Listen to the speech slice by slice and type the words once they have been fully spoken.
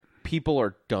people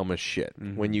are dumb as shit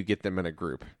when you get them in a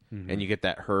group and you get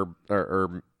that herb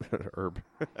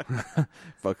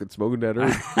fucking smoking that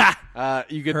herb.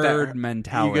 You get herd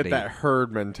mentality. You get that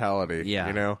herd mentality. Yeah.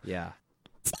 You know? Yeah.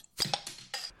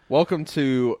 Welcome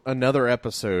to another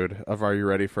episode of Are You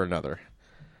Ready for Another?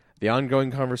 The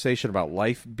ongoing conversation about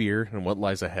life, beer, and what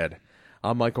lies ahead.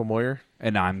 I'm Michael Moyer.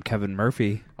 And I'm Kevin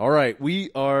Murphy. All right, we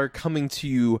are coming to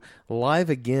you live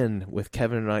again with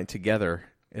Kevin and I together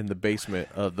in the basement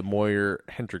of the Moyer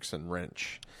Hendrickson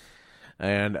Wrench.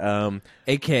 And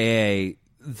AKA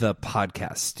the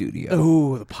podcast studio.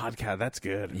 oh, the podcast, that's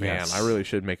good. Man, Yes. I really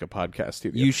should make a podcast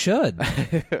studio. You should.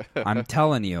 I'm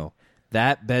telling you.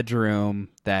 That bedroom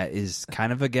that is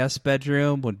kind of a guest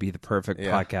bedroom would be the perfect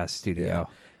podcast studio.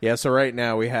 Yeah, so right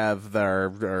now we have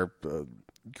our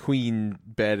queen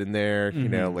bed in there. You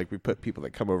know, like we put people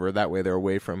that come over. That way they're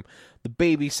away from the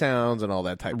baby sounds and all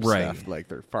that type of stuff. Like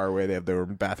they're far away. They have their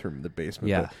own bathroom in the basement.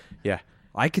 Yeah. But, yeah.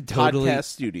 I could totally Podcast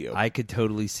studio. I could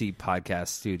totally see podcast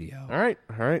studio. All right.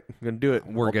 I'm going to do it.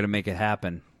 We're going to make it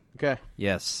happen. Okay.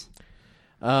 Yes.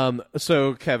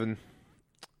 So, Kevin,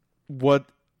 what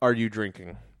are you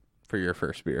drinking for your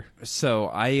first beer? So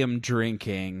I am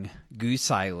drinking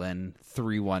Goose Island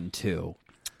 312.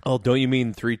 Oh, don't you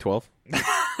mean 312?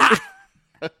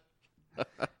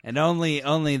 And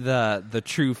only the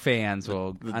true fans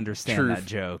will understand that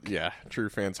joke. Yeah, true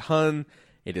fans. Hun,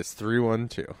 it is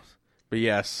 312. But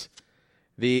yes,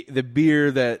 the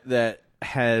beer that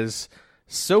has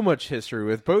so much history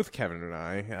with both Kevin and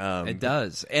I. It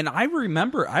does. And I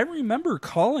remember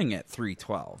calling it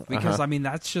 312 because I mean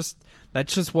that's just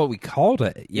what we called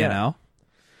it, you know?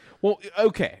 Well,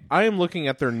 okay. I am looking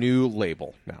at their new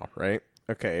label now, right?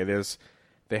 Okay, it is.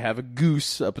 They have a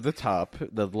goose up at the top.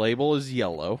 The label is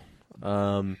yellow.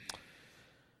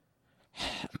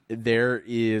 There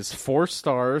is 4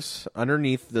 stars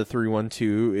underneath the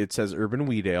 312. It says Urban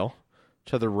Wheat Ale.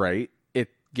 To the right, it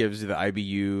gives you the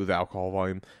IBU, the alcohol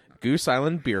volume. Goose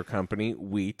Island Beer Company,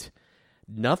 wheat.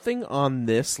 Nothing on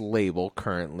this label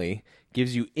currently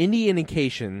gives you any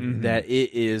indication that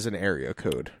it is an area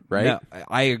code, right? No,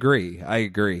 I agree.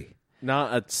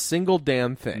 Not a single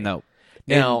damn thing. No.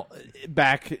 Now,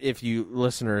 back, if you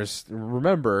listeners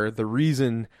remember, the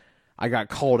reason I got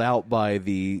called out by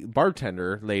the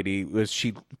bartender lady was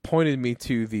she pointed me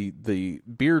to the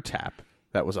beer tap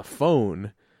that was a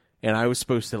phone, and I was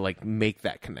supposed to, like, make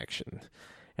that connection.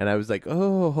 And I was like,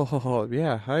 oh,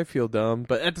 yeah, I feel dumb.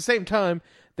 But at the same time,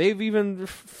 they've even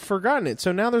forgotten it.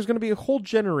 So now there's going to be a whole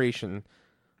generation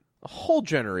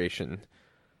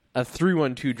of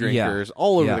 312 drinkers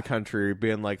all over the country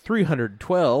being like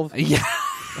 312. Yeah.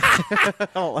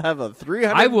 I'll have a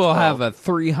 312. I will have a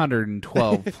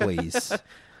 312, please.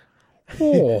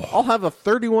 I'll have a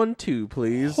 31-2,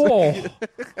 please.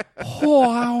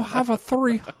 I'll have a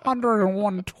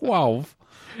 312.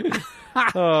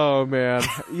 Oh, man.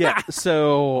 Yeah,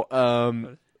 so, all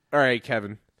right,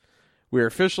 Kevin. We're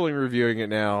officially reviewing it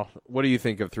now. What do you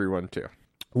think of 312?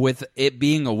 With it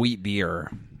being a wheat beer,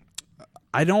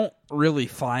 I don't really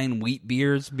find wheat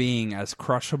beers being as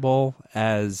crushable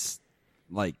as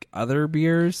like other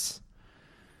beers.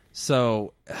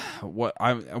 So, what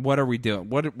are we doing?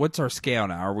 What's our scale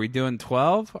now? Are we doing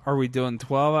 12? Are we doing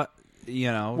 12?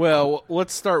 You know. Well,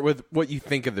 let's start with what you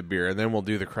think of the beer, and then we'll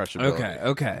do the crushability.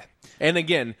 Okay. And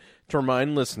again, to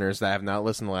remind listeners that have not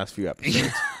listened to the last few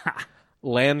episodes,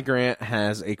 Land Grant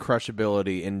has a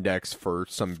crushability index for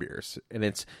some beers, and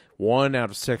it's 1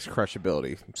 out of 6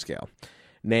 crushability scale.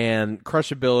 And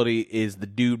crushability is the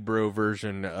dude bro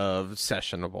version of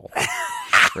sessionable,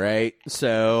 right?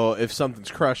 So if something's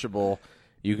crushable,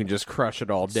 you can just crush it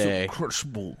all day. So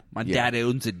crushable. My dad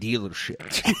owns a dealership.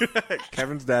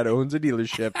 Kevin's dad owns a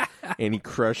dealership, and he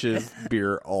crushes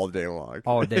beer all day long.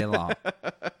 All day long.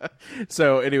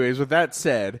 So anyways, with that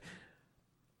said,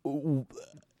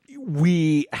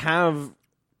 we have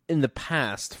in the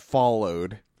past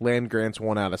followed Land Grant's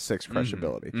 1 out of 6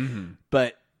 crushability.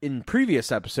 But in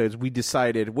previous episodes, we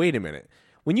decided, wait a minute.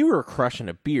 When you were crushing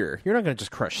a beer, you're not going to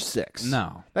just crush 6.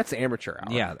 No. That's amateur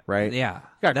hour. Yeah. Right? Yeah. You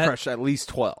got to crush at least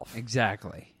 12.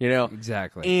 Exactly. You know?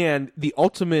 Exactly. And the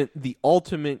ultimate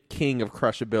king of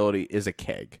crushability is a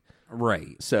keg.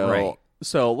 Right.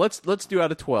 So let's do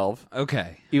out of 12.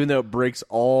 Okay. Even though it breaks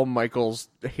all Michael's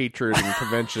hatred and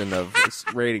convention of his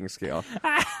rating scale.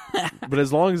 But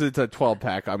as long as it's a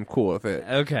 12-pack, I'm cool with it.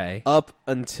 Okay. Up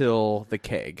until the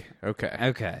keg.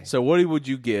 Okay. So what would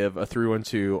you give a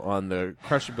 312 on the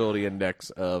crushability index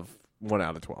of 1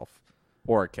 out of 12?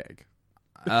 Or a keg?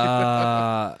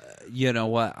 You know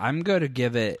what? I'm going to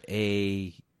give it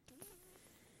a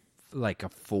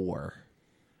 4.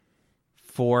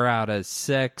 4 out of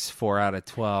 6, 4 out of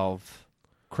 12,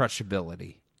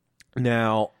 crushability.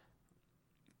 Now,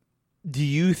 do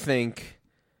you think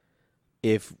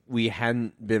if we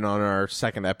hadn't been on our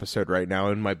second episode right now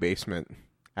in my basement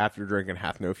after drinking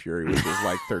Half No Fury, which is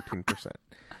like 13%,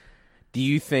 do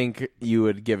you think you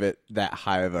would give it that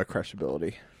high of a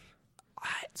crushability?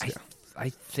 I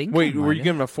think. Wait, were you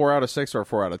giving a 4 out of 6 or a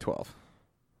 4 out of 12?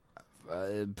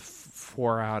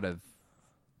 4 out of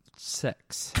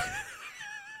 6.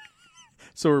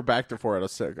 So we're back to 4 out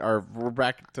of 6. Or we're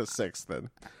back to 6 then.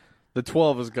 The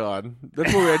 12 is gone.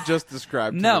 That's what we had just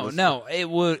described. No, it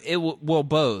would. Well,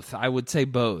 both. I would say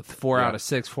both. 4 out of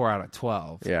 6, 4 out of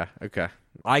 12. Yeah. Okay.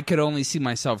 I could only see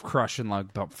myself crushing like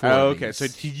about 4. Oh, of okay. these. So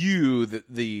to you,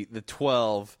 the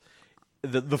 12,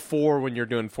 the 4 when you're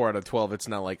doing 4 out of 12, it's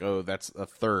not like, oh, that's a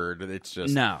third. It's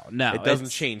just no. It doesn't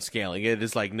change scaling. It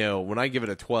is like, no. When I give it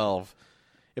a 12,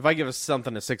 if I give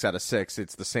something a 6 out of 6,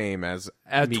 it's the same as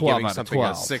me 12 giving out of something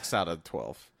 12. a 6 out of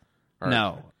 12.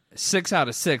 No, 6 out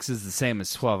of 6 is the same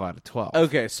as 12 out of 12.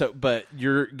 Okay, so but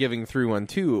you're giving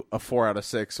 312 a 4 out of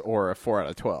 6 or a 4 out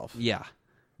of 12. Yeah.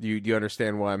 Do you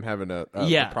understand why I'm having a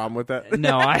problem with that?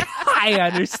 No, I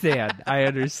understand. I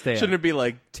understand. Shouldn't it be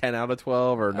like 10 out of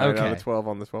 12 or 9 out of 12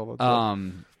 on the 12 out of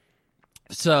 12?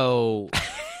 So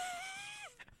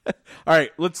all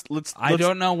right, let's I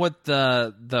don't know what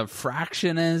the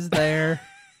fraction is there.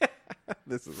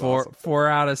 This is 4 awesome. 4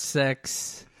 out of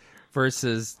 6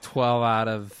 versus 12 out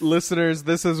of. Listeners,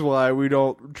 this is why we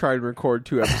don't try and record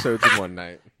 2 episodes in one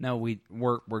night. No, we're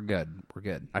good. We're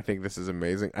good. I think this is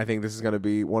amazing. I think this is going to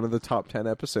be one of the top 10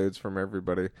 episodes from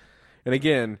everybody. And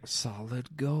again,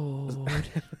 solid gold.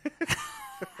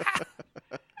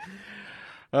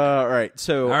 all right.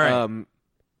 So, all right.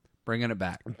 Bringing it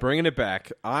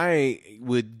back. I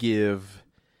would give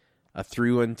a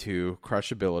 312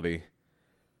 crushability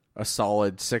a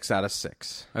solid 6 out of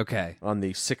 6. Okay. On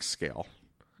the 6 scale.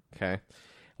 Okay.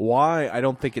 Why I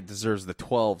don't think it deserves the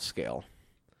 12 scale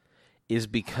is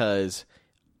because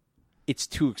it's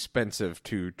too expensive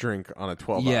to drink on a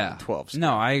 12 out of 12 scale.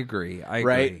 No, I agree. I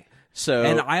right? agree. So,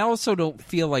 and I also don't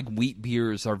feel like wheat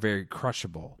beers are very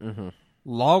crushable. Mm-hmm.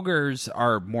 Lagers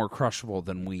are more crushable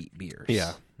than wheat beers.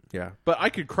 Yeah. But I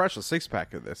could crush a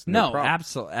 6-pack of this. No,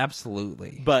 problem.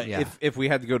 absolutely. But if we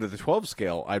had to go to the 12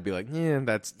 scale, I'd be like,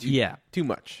 that's too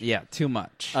much. Yeah, too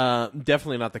much.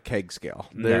 Definitely not the keg scale.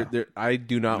 I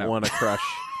do not want to crush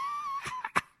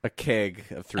a keg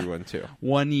of 312.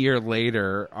 1 year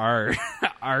later,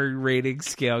 our rating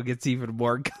scale gets even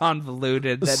more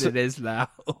convoluted than it is now.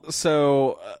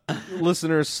 So,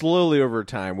 listeners, slowly over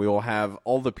time, we will have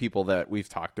all the people that we've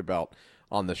talked about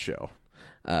on the show.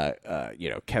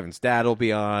 Kevin's dad will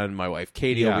be on. My wife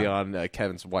Katie will be on.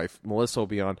 Kevin's wife Melissa will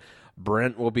be on.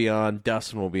 Brent will be on.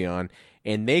 Dustin will be on.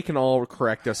 And they can all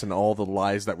correct us in all the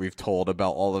lies that we've told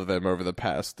about all of them over the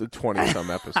past 20-some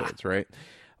episodes, right?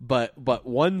 But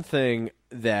one thing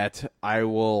that I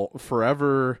will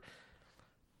forever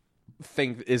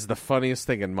think is the funniest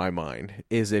thing in my mind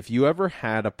is if you ever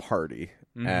had a party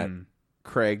at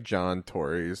Craig, John,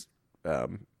 Tori's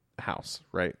house,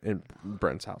 right? In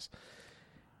Brent's house.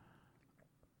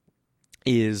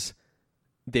 Is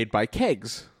they'd buy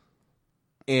kegs.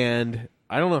 And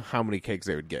I don't know how many kegs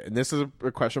they would get. And this is a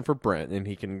question for Brent, and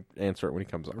he can answer it when he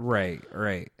comes up. Right.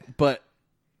 But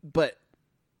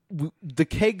the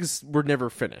kegs were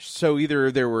never finished. So either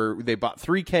they bought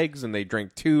 3 kegs and they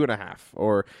drank 2.5,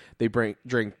 or they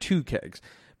drank 2 kegs.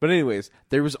 But anyways,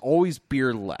 there was always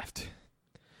beer left.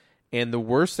 And the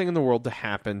worst thing in the world to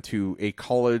happen to a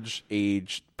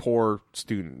college-aged poor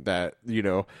student that,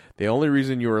 the only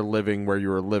reason you were living where you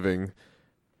were living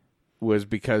was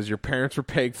because your parents were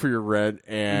paying for your rent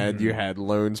and you had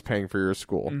loans paying for your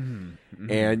school.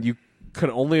 And you could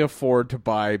only afford to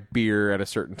buy beer at a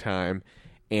certain time.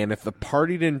 And if the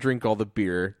party didn't drink all the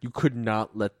beer, you could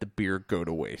not let the beer go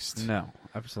to waste. No,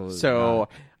 absolutely So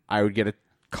not. I would get a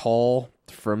call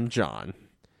from John.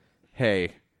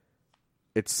 Hey,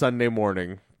 it's Sunday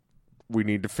morning. We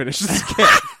need to finish this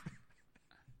keg.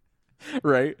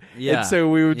 Right? Yeah. And so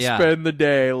we would spend the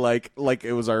day like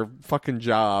it was our fucking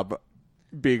job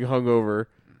being hungover,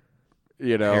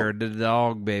 Hair of the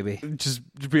dog, baby. Just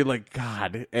be like,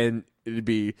 God. And it'd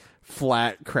be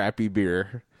flat, crappy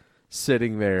beer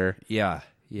sitting there. Yeah.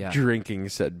 Drinking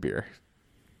said beer.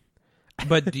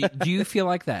 But do you feel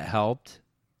like that helped?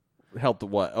 Helped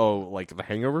what? Oh, like the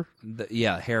hangover?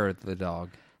 Hair of the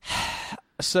dog.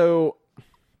 So,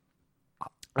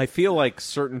 I feel like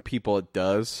certain people it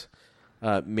does,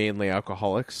 mainly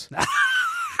alcoholics.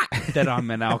 That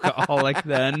I'm an alcoholic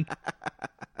then.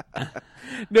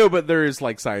 No, but there is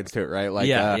like science to it, right? Like,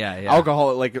 Yeah.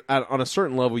 alcohol, like on a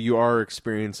certain level, you are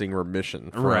experiencing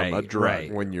remission from Right, a drug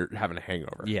right. when you're having a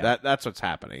hangover. Yeah. That's what's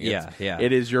happening. It's, Yeah.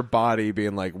 It is your body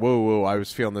being like, whoa, I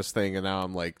was feeling this thing, and now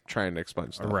I'm like trying to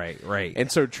expunge stuff. Right.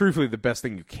 And so, truthfully, the best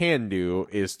thing you can do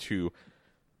is to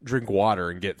drink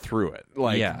water and get through it.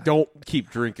 Like, don't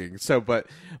keep drinking. So, but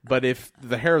if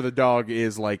the hair of the dog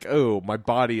is like, oh, my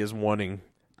body is wanting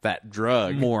that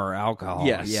drug, More alcohol.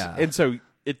 yes, Yeah. and so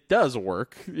it does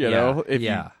work, you know, if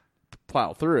you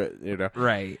plow through it, you know.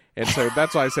 Right. And so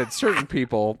that's why I said certain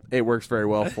people it works very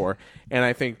well for. And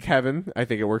I think, Kevin,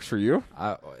 it works for you.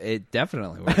 It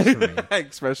definitely works for me.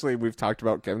 Especially, we've talked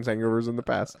about Kevin's hangovers in the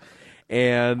past.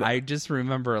 And I just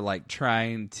remember like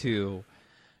trying to.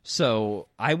 So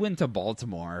I went to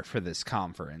Baltimore for this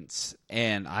conference,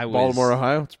 and I was Baltimore,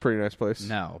 Ohio. It's a pretty nice place.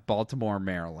 No, Baltimore,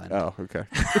 Maryland. Oh, okay.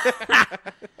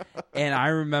 And I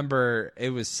remember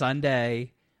it was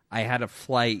Sunday. I had a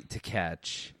flight to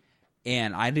catch,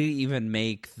 and I didn't even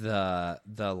make the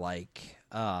like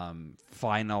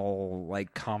final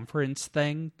like conference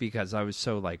thing because I was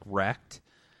so like wrecked.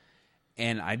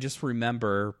 And I just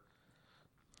remember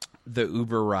the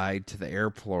Uber ride to the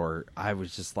airport. I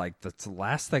was just like, that's the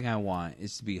last thing I want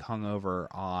is to be hungover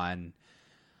on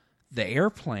the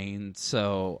airplane.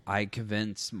 So I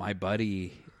convinced my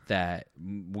buddy that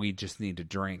we just need to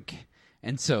drink.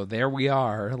 And so there we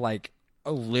are, like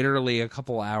literally a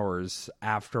couple hours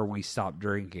after we stopped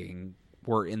drinking,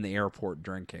 we're in the airport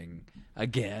drinking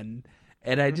again.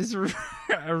 And I just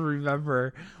I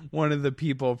remember one of the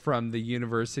people from the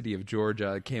University of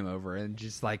Georgia came over and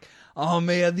just like, oh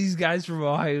man, these guys from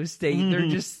Ohio State,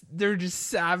 they're just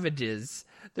savages.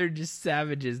 They're just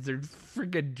savages. They're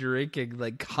freaking drinking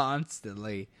like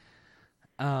constantly.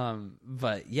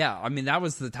 But yeah, I mean, that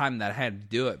was the time that I had to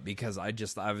do it because I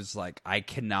was like, I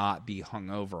cannot be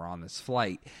hungover on this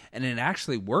flight. And it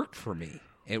actually worked for me.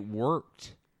 It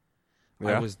worked.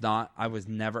 Yeah.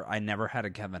 I never had a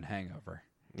Kevin hangover.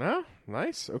 Oh,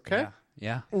 nice. Okay.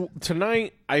 Yeah. Well,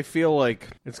 tonight, I feel like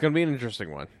it's going to be an interesting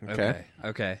one.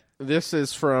 Okay. This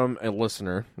is from a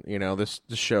listener. You know,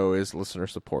 the show is listener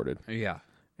supported. Yeah.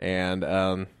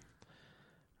 And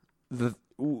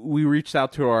we reached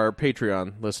out to our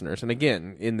Patreon listeners. And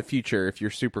again, in the future, if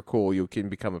you're super cool, you can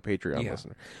become a Patreon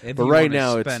listener. If but you right want to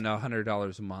now, spend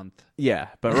 $100 a month. Yeah,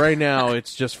 but right now,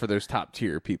 it's just for those top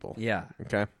tier people. Yeah.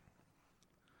 Okay.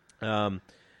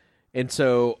 And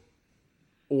so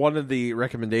one of the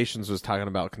recommendations was talking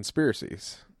about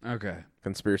conspiracies. Okay.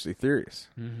 Conspiracy theories.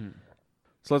 Mm-hmm.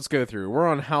 So let's go through. We're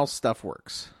on how stuff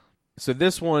works. So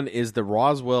this one is the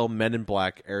Roswell Men in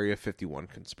Black Area 51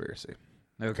 conspiracy.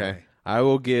 Okay. I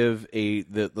will give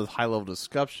the high level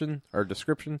description,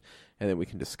 and then we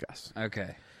can discuss.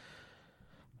 Okay.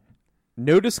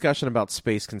 No discussion about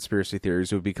space conspiracy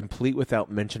theories would be complete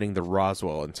without mentioning the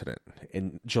Roswell incident.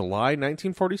 In July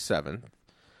 1947,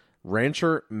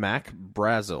 rancher Mac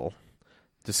Brazel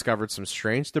discovered some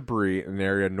strange debris in an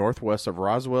area northwest of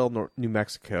Roswell, New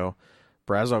Mexico.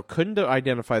 Brazel couldn't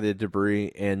identify the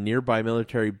debris, and nearby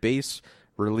military base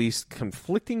released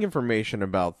conflicting information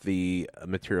about the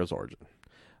material's origin.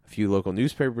 A few local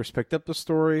newspapers picked up the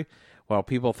story. While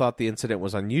people thought the incident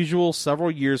was unusual, several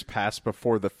years passed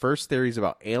before the first theories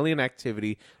about alien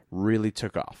activity really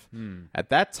took off. At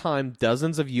that time,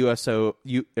 dozens of UFO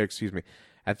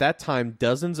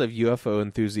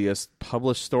enthusiasts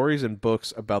published stories and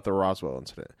books about the Roswell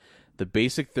incident. The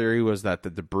basic theory was that the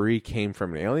debris came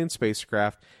from an alien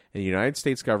spacecraft, and the United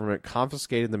States government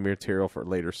confiscated the material for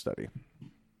later study.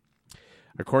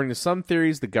 According to some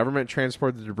theories, the government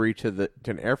transported the debris to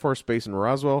an Air Force base in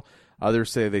Roswell.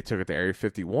 Others say they took it to Area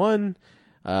 51.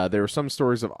 There were some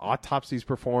stories of autopsies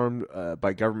performed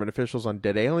by government officials on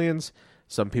dead aliens.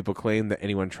 Some people claim that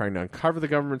anyone trying to uncover the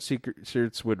government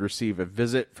secrets would receive a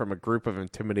visit from a group of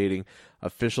intimidating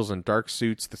officials in dark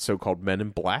suits, the so-called Men in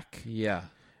Black. Yeah.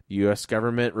 The U.S.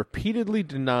 government repeatedly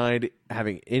denied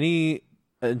having any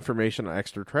information on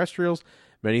extraterrestrials.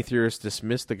 Many theorists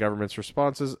dismissed the government's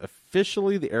responses.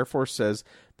 Officially, the Air Force says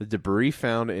the debris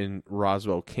found in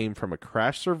Roswell came from a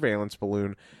crashed surveillance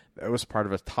balloon that was part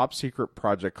of a top-secret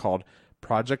project called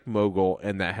Project Mogul,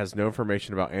 and that has no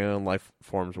information about alien life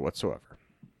forms whatsoever.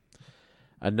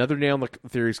 Another nail in the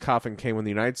theory's coffin came when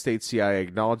the United States CIA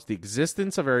acknowledged the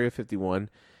existence of Area 51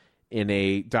 in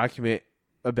a document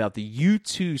about the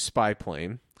U-2 spy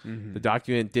plane. The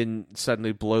document didn't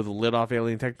suddenly blow the lid off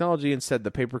alien technology. Instead, the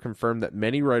paper confirmed that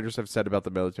many writers have said about the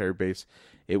military base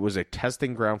it was a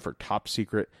testing ground for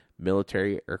top-secret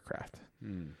military aircraft.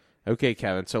 Okay,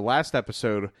 Kevin. So last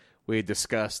episode, We had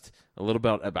discussed a little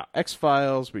bit about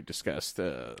X-Files. We discussed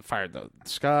Fire in the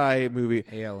Sky movie.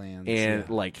 Aliens. And,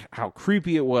 like, how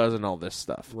creepy it was and all this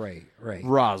stuff. Right.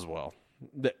 Roswell.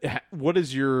 What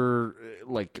is your,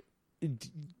 like,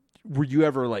 were you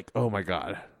ever like, oh, my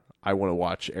God, I want to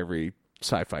watch every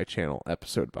Sci-Fi Channel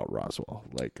episode about Roswell?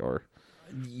 Like, or...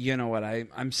 You know what?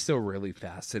 I'm still really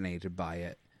fascinated by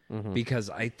it because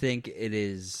I think it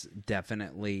is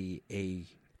definitely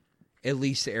at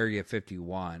least Area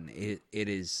 51. It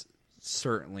is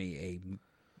certainly a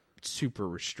super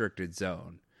restricted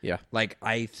zone. Yeah. Like,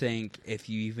 I think if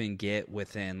you even get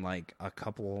within like a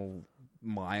couple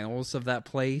miles of that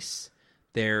place,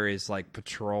 there is like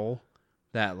patrol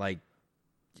that like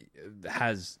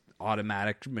has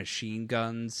automatic machine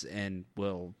guns and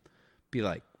will be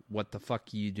like, what the fuck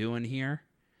are you doing here?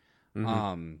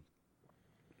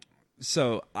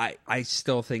 So I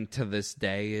still think to this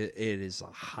day it is a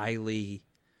highly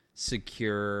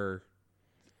secure,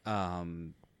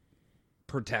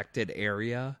 protected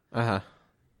area. Uh-huh.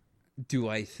 Do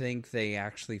I think they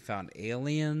actually found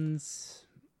aliens?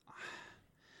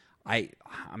 I'm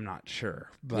not sure,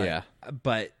 but Yeah.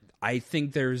 But I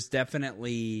think there's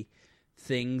definitely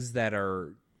things that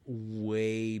are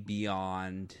way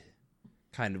beyond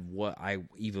kind of what I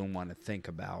even want to think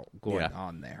about going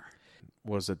on there.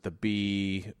 Was it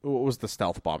what was the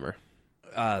stealth bomber?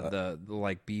 The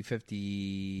like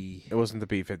B-50. It wasn't the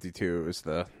B-52. It was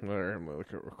I'm going to look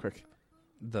at it real quick.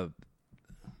 That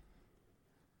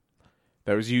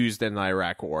was used in the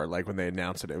Iraq War. Like when they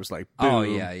announced it, it was like, boom. Oh,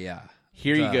 yeah.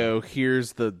 Here you go.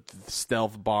 Here's the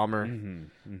stealth bomber.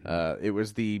 It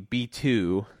was the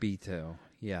B-2. B-2.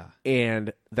 Yeah.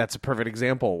 And that's a perfect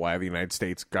example why the United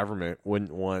States government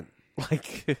wouldn't want,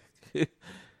 like,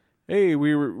 hey,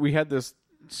 we had this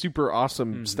super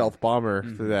awesome stealth bomber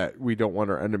that we don't want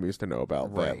our enemies to know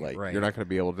about. Right, that, like, right. you're not going to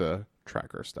be able to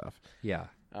track our stuff. Yeah.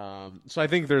 So I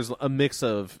think there's a mix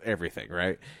of everything,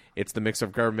 right? It's the mix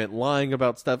of government lying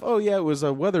about stuff. Oh, yeah, it was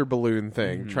a weather balloon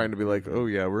thing, trying to be like, oh,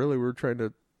 yeah, really, we're trying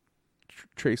to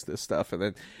trace this stuff.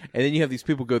 And then you have these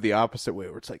people go the opposite way,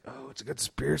 where it's like, oh, it's a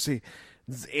conspiracy.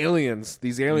 These aliens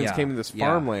came to this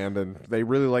farmland, and they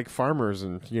really like farmers,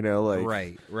 and, you know,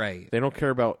 like... Right. They don't care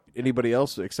about anybody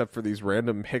else except for these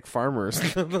random hick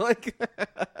farmers. Like,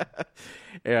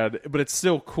 but it's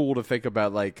still cool to think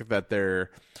about, like, that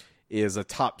there is a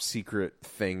top secret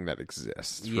thing that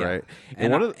exists, right?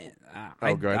 And go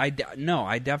ahead.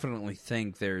 I definitely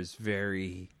think there's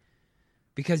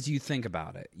because you think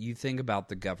about it. You think about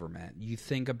the government. You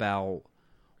think about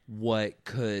what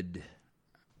could...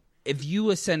 If you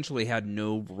essentially had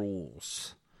no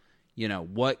rules, you know,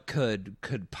 what could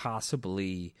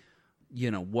possibly, you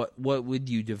know, what would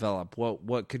you develop?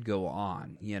 What could go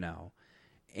on, you know?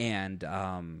 And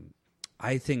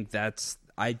I think there's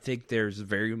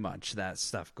very much that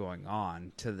stuff going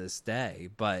on to this day,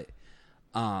 but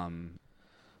yeah,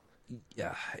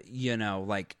 you know,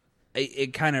 like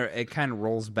it kind of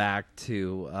rolls back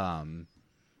to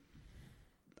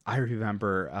I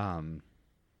remember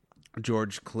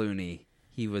George Clooney.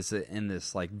 He was in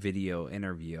this like video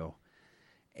interview,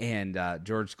 and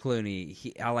George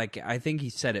Clooney, I think he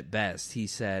said it best. He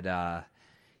said,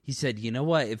 you know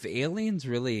what? If aliens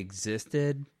really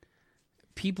existed,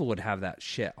 people would have that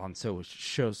shit on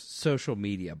social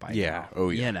media by now. Oh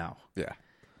yeah. You know. Yeah.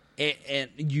 And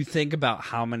you think about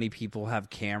how many people have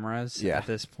cameras at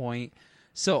this point.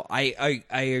 So I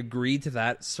agree to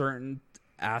that certain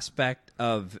aspect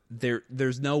of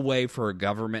there's no way for a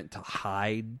government to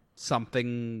hide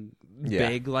something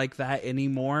big like that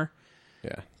anymore.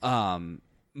 Yeah.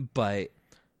 But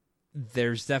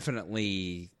there's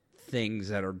definitely things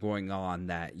that are going on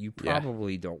that you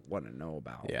probably don't want to know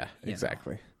about. Yeah,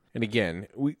 exactly. And again,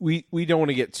 we don't want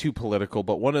to get too political,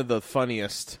 but one of the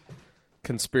funniest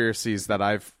conspiracies that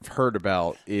I've heard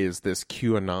about is this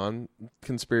QAnon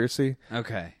conspiracy.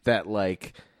 Okay. That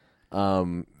like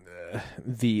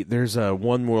there's a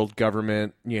one world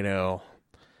government, you know,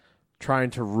 trying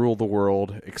to rule the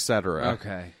world, etc.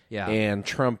 Okay. Yeah. And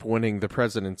Trump winning the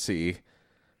presidency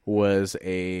was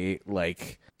a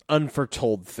like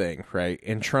unforetold thing, right?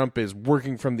 And Trump is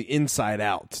working from the inside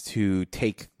out to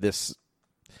take this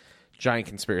giant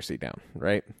conspiracy down,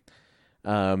 right?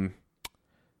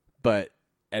 But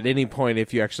at any point,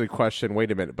 if you actually question,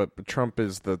 wait a minute, but Trump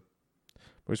is the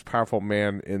most powerful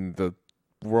man in the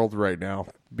world right now,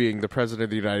 being the president of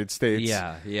the United States.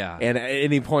 Yeah, yeah. And at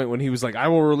any point when he was like, I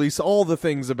will release all the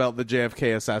things about the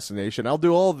JFK assassination, I'll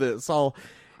do all this,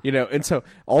 You know, and so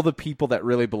all the people that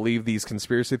really believe these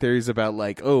conspiracy theories about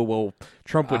like, oh, well,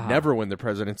 Trump would never win the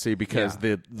presidency because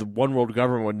the one world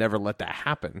government would never let that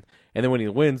happen. And then when he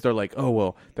wins, they're like, oh,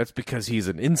 well, that's because he's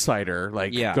an insider,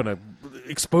 like going to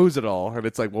expose it all. And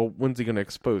it's like, well, when's he going to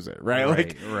expose it? Right.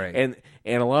 Like, and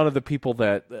a lot of the people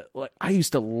that like, I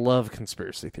used to love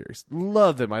conspiracy theories,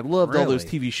 love them. I loved all those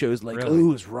TV shows like,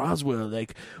 oh, it's Roswell.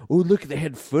 Like, oh, look, they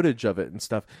had footage of it and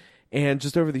stuff. And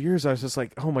just over the years, I was just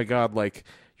like, oh my God, like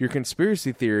your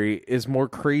conspiracy theory is more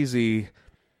crazy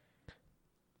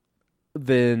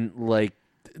than like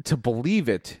to believe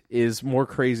it is more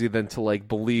crazy than to like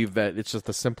believe that it's just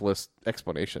the simplest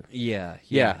explanation. Yeah.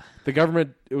 The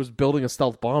government, it was building a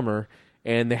stealth bomber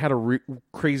and they had a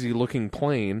crazy looking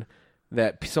plane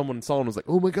that someone saw and was like,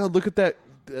 oh my God, look at that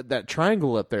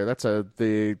triangle up there. That's an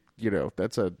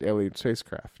alien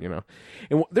spacecraft, you know.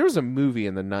 And there was a movie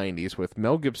in the 90s with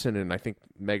Mel Gibson and I think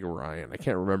Meg Ryan. I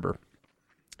can't remember.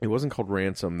 It wasn't called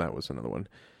Ransom. That was another one.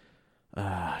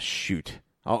 Shoot.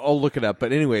 I'll look it up.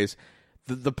 But anyways,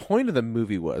 the point of the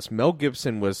movie was Mel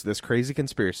Gibson was this crazy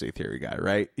conspiracy theory guy,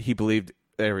 right? He believed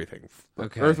everything.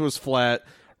 Okay. Earth was flat,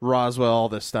 Roswell, all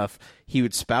this stuff. He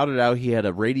would spout it out. He had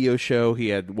a radio show. He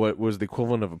had what was the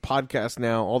equivalent of a podcast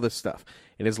now, all this stuff.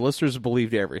 And his listeners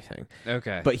believed everything.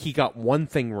 Okay. But he got one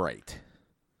thing right.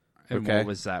 And what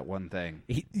was that one thing?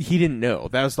 He didn't know.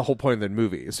 That was the whole point of the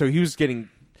movie. So he was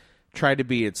tried to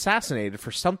be assassinated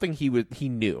for something he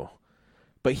knew.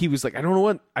 But he was like, I don't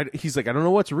know I don't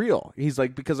know what's real. He's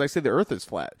like, because I say the earth is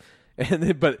flat.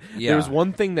 But there was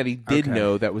one thing that he did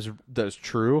know that was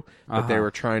true that they were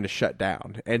trying to shut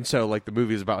down. And so like the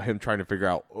movie is about him trying to figure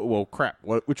out, well, crap,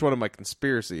 which one of my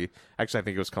conspiracy, actually I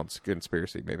think it was called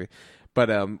conspiracy maybe. But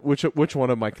which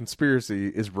one of my conspiracy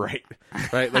is right?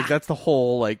 Right? Like that's the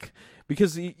whole like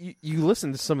because you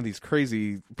listen to some of these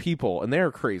crazy people and they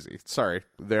are crazy. Sorry,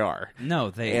 they are.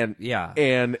 No,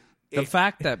 and the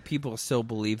fact that people still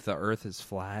believe the Earth is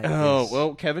flat. Oh,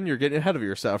 well, Kevin, you're getting ahead of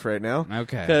yourself right now.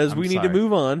 Okay. Because we need to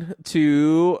move on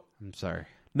to... I'm sorry.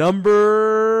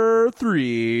 Number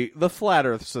 3, the Flat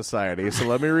Earth Society. So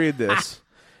let me read this.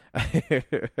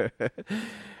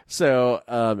 So,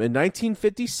 in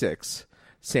 1956,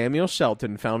 Samuel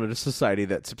Shelton founded a society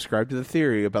that subscribed to the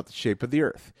theory about the shape of the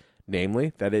Earth,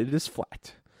 namely that it is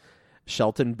flat.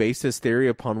 Shelton based his theory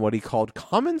upon what he called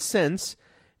common sense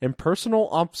and personal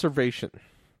observation.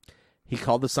 He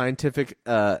called the scientific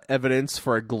evidence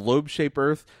for a globe-shaped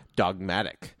Earth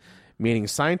dogmatic, meaning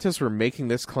scientists were making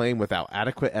this claim without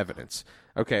adequate evidence.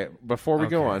 Okay, before we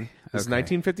go on, this is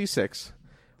 1956.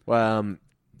 The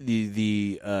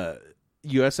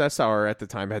USSR at the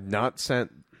time had not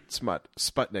sent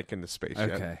Sputnik into space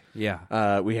yet. Okay,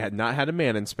 yeah. We had not had a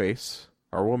man in space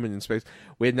or a woman in space.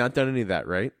 We had not done any of that,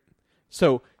 right?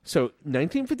 So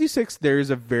 1956, there is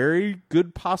a very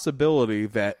good possibility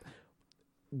that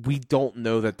we don't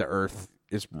know that the Earth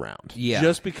is round. Yeah.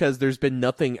 Just because there's been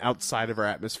nothing outside of our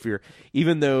atmosphere,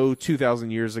 even though 2,000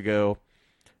 years ago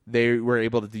they were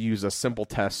able to use a simple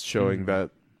test showing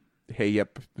that, hey,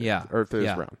 Earth is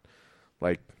round.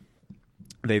 Like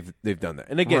they've done that.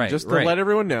 And again, just to let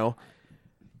everyone know,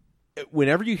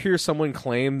 whenever you hear someone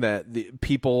claim that the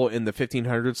people in the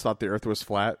 1500s thought the Earth was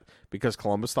flat because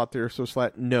Columbus thought the Earth was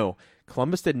flat, no.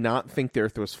 Columbus did not think the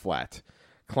Earth was flat.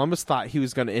 Columbus thought he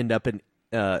was going to end up in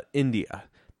India.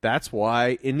 That's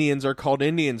why Indians are called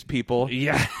Indians, people.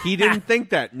 Yeah. He didn't think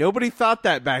that. Nobody thought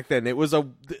that back then. It was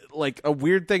a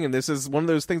weird thing, and this is one of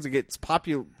those things that gets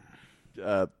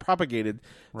propagated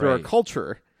through our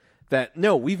culture. That,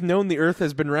 no, we've known the Earth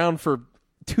has been round for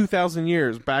 2,000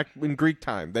 years back in Greek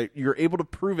time. That you're able to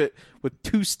prove it with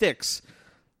 2 sticks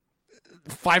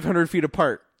 500 feet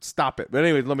apart. Stop it. But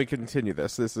anyway, let me continue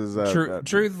this. This is...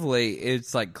 truthfully,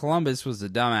 it's like Columbus was a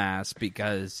dumbass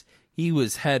because he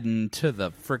was heading to the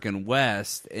freaking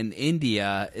west and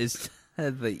India is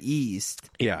to the east.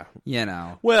 Yeah. You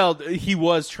know. Well, he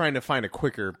was trying to find a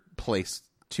quicker place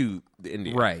to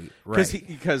India. Right.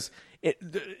 Because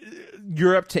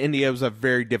Europe to India was a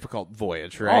very difficult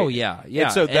voyage, right? Oh, yeah.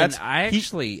 And so that's...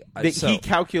 he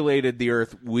calculated the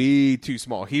Earth way too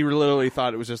small. He literally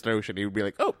thought it was just an ocean. He would be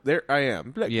like, oh, there I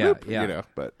am. Like, whoop, you know,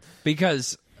 but...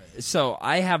 Because, so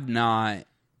I have not...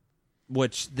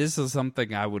 Which, this is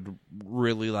something I would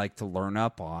really like to learn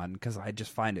up on, because I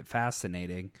just find it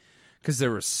fascinating. Because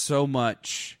there was so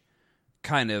much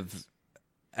kind of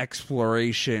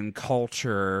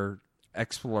culture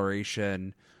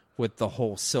exploration with the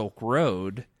whole Silk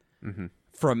Road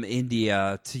from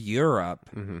India to Europe.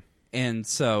 And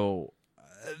so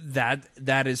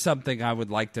that is something I would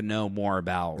like to know more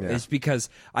about. Is because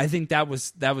I think that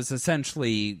was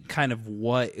essentially kind of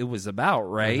what it was about,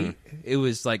 right? It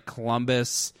was like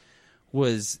Columbus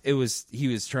he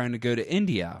was trying to go to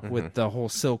India with the whole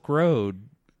Silk Road.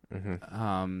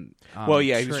 Well,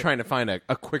 yeah, he was trying to find a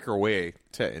quicker way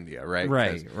to India, right?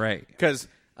 Right. Because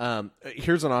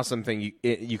here's an awesome thing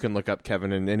you can look up,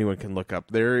 Kevin, and anyone can look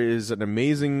up. There is an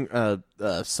amazing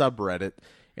subreddit,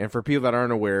 and for people that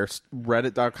aren't aware,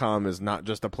 Reddit.com is not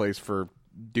just a place for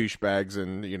douchebags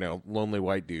and lonely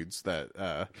white dudes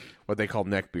that what they call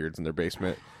neckbeards in their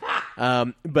basement.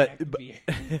 But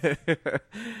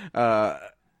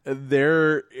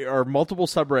there are multiple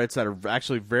subreddits that are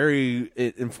actually very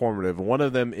informative. One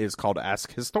of them is called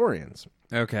Ask Historians.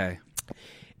 Okay.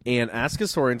 And Ask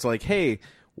Historians, like, hey,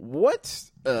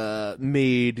 what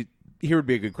made... Here would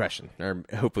be a good question, or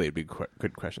hopefully it'd be a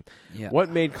good question. Yeah. What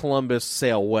made Columbus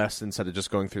sail west instead of just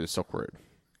going through the Silk Road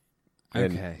in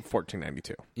Okay.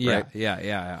 1492? Yeah, right?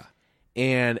 yeah.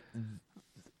 And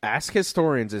Ask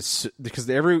Historians is... Because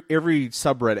every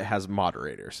subreddit has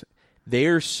moderators. They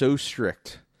are so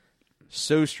strict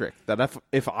that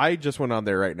if I just went on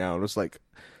there right now and was like,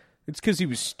 it's because he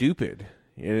was stupid,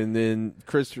 and then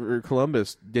Christopher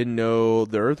Columbus didn't know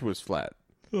the Earth was flat,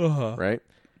 right?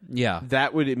 Yeah.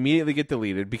 That would immediately get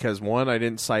deleted because, one, I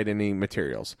didn't cite any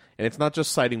materials, and it's not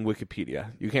just citing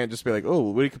Wikipedia. You can't just be like,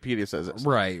 oh, Wikipedia says this,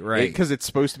 Right. Because it's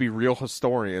supposed to be real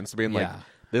historians being like,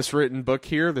 this written book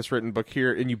here,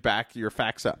 and you back your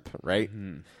facts up, right?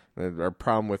 Our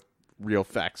problem with real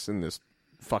facts in this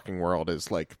fucking world is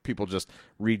like people just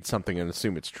read something and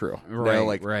assume it's true. Right, They'll,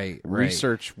 like, right.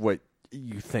 research what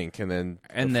you think and then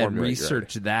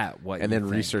research that what and you then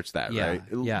think. research that, Yeah, right?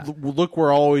 yeah. Look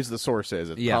where always the source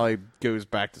is. It Yeah. probably goes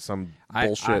back to some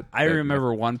bullshit. I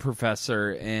remember one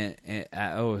professor at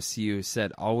OSU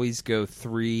said always go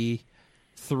three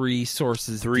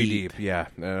sources deep. Yeah,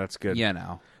 no, that's good.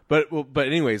 But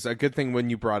anyways, a good thing when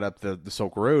you brought up the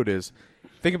Silk Road is,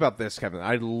 think about this, Kevin.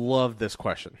 I love this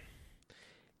question.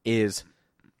 Is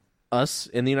us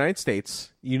in the United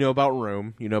States, you know about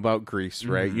Rome, you know about Greece,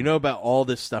 right? You know about all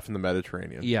this stuff in the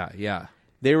Mediterranean. Yeah.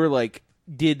 They were like,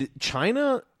 did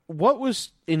China... What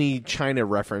was any China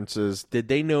references? Did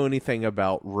they know anything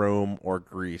about Rome or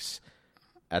Greece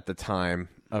at the time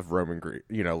of Roman Greece?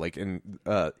 Like in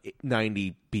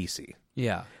 90 BC.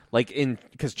 Yeah. Like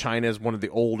because China is one of the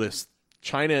oldest.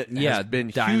 China has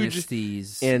been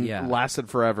dynasties huge and lasted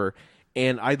forever.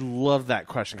 And I love that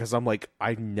question because I'm like,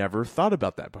 I never thought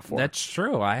about that before. That's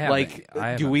true. I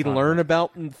haven't. Do we learn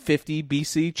about 50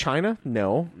 BC China?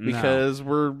 No, because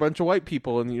we're a bunch of white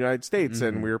people in the United States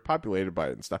and we were populated by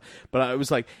it and stuff. But I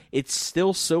was like, it's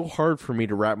still so hard for me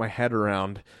to wrap my head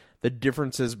around the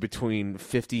differences between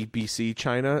 50 BC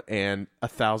China and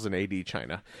 1000 AD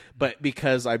China. But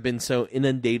because I've been so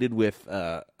inundated with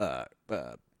that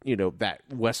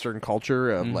Western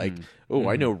culture of like,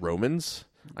 I know Romans.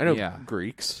 I know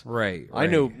Greeks, right? I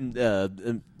know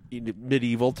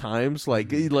medieval times,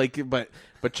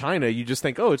 but China, you just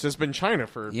think, it's just been China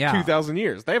for 2,000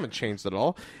 years. They haven't changed at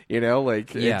all,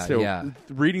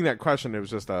 reading that question, it was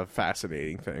just a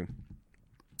fascinating thing.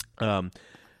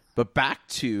 But back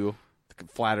to the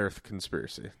flat Earth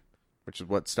conspiracy, which is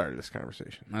what started this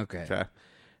conversation. Okay.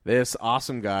 This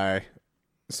awesome guy,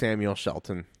 Samuel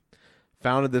Shelton,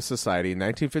 founded this society in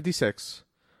 1956.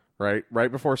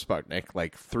 Right before Sputnik,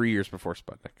 like 3 years before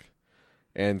Sputnik.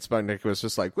 And Sputnik was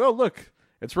just like, well, look,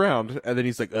 it's round. And then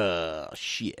he's like,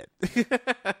 shit.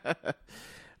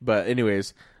 But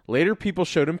anyways, later people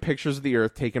showed him pictures of the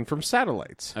Earth taken from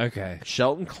satellites. Okay.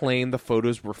 Shelton claimed the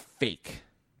photos were fake.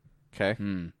 Okay?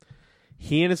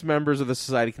 He and his members of the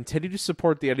society continue to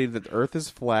support the idea that the Earth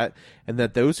is flat and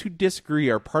that those who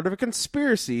disagree are part of a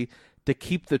conspiracy to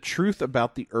keep the truth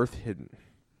about the Earth hidden.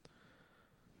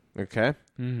 Okay?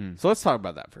 So let's talk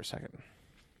about that for a second.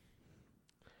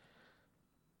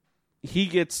 He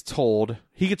gets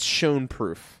shown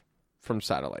proof from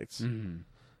satellites.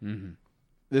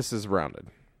 This is rounded,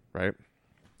 right?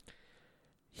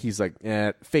 He's like,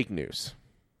 fake news.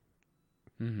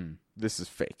 This is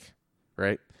fake,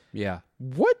 right? Yeah.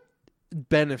 What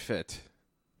benefit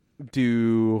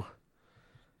do...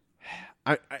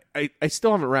 I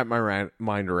still haven't wrapped my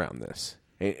mind around this.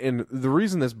 And the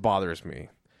reason this bothers me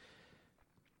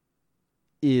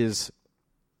is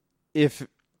if,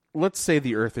 let's say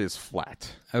the Earth is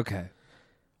flat. Okay.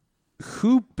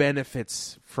 Who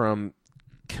benefits from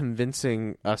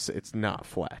convincing us it's not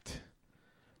flat?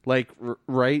 Like,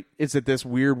 right? Is it this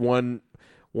weird one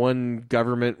one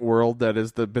government world that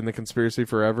has been the conspiracy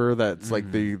forever. That's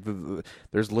like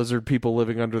there's lizard people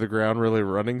living under the ground, really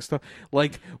running stuff.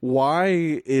 Like,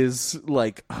 why is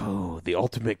like, oh, the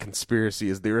ultimate conspiracy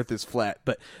is the Earth is flat,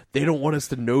 but they don't want us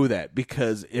to know that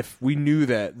because if we knew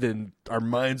that, then our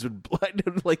minds would blind.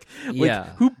 like,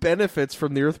 who benefits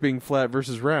from the Earth being flat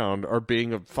versus round or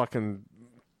being a fucking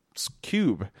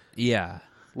cube? Yeah.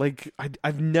 Like,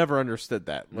 I've never understood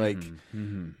that. Like,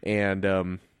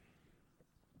 and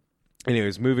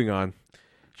anyways, moving on.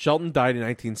 Shelton died in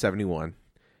 1971,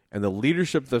 and the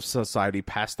leadership of the society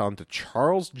passed on to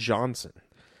Charles Johnson.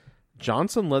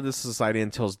 Johnson led the society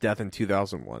until his death in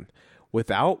 2001.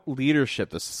 Without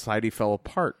leadership, the society fell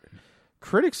apart.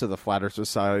 Critics of the Flat Earth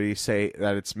Society say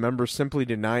that its members simply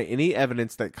deny any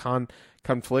evidence that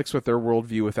conflicts with their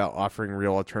worldview without offering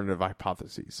real alternative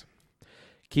hypotheses.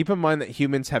 Keep in mind that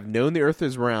humans have known the Earth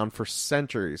is round for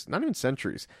centuries. Not even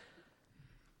centuries.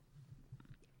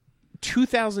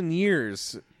 2,000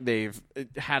 years they've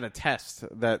had a test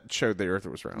that showed the Earth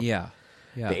was round. Yeah.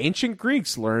 The ancient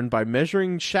Greeks learned by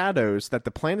measuring shadows that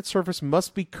the planet's surface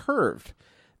must be curved.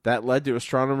 That led to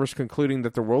astronomers concluding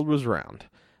that the world was round.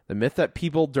 The myth that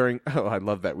people during... Oh, I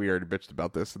love that we already bitched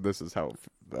about this, and this is how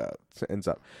it ends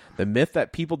up. The myth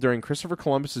that people during Christopher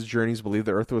Columbus's journeys believed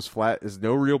the Earth was flat is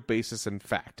no real basis in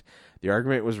fact. The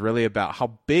argument was really about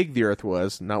how big the Earth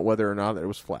was, not whether or not it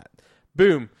was flat.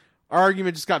 Boom. Our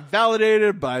argument just got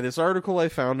validated by this article I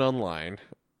found online.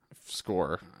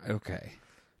 Score. Okay.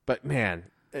 But, man,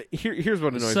 here's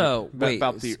what annoys me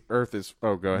about the Earth is...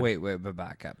 Oh, go ahead. Wait, but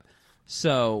back up.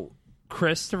 So,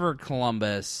 Christopher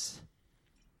Columbus...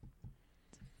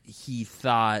 He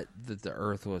thought that the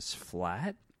Earth was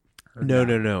flat?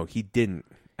 No. He didn't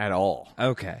at all.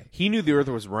 Okay. He knew the Earth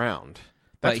was round.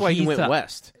 That's why he went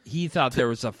west. He thought there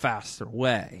was a faster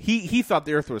way. He thought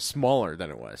the Earth was smaller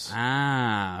than it was.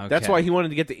 Ah, okay. That's why he wanted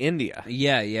to get to India.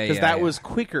 Yeah. Because that was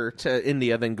quicker to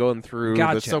India than going through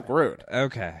the Silk Road.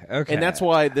 Okay. And that's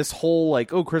why this whole, like,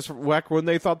 Christopher, back when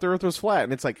they thought the Earth was flat.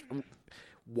 And it's like,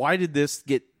 why did this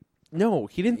get... No,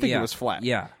 he didn't think it was flat.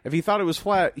 Yeah. If he thought it was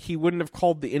flat, he wouldn't have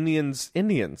called the Indians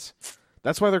Indians.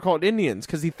 That's why they're called Indians,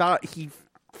 because he thought he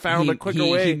found a quicker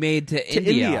way he made to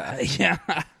India.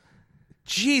 Yeah.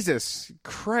 Jesus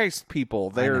Christ,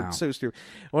 people. They're so stupid.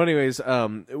 Well, anyways,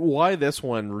 why this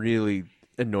one really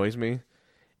annoys me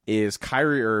is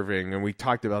Kyrie Irving, and we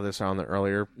talked about this on the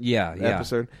earlier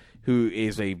episode, who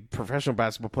is a professional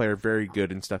basketball player, very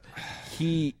good and stuff.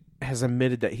 He has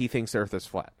admitted that he thinks the Earth is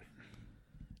flat.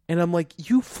 And I'm like,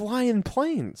 you fly in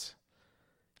planes.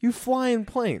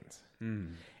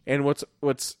 And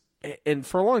and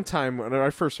for a long time, when I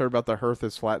first heard about the Earth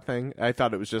is flat thing, I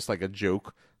thought it was just like a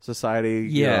joke society.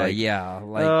 Yeah,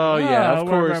 Like, of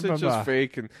course, it's just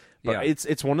fake. But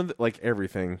it's one of the, like,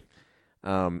 everything.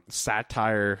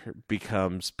 Satire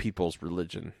becomes people's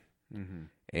religion.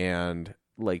 Mm-hmm. And,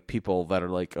 like, people that are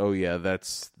like, oh, yeah,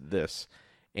 that's this.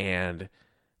 And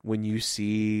when you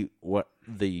see what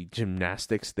the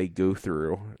gymnastics they go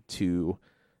through to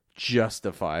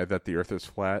justify that the Earth is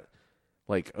flat,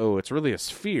 like, oh, it's really a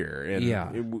sphere,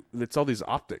 and it's all these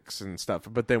optics and stuff.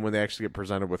 But then when they actually get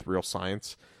presented with real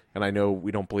science, and I know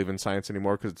we don't believe in science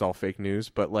anymore because it's all fake news,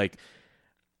 but like,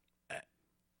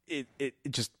 it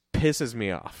just pisses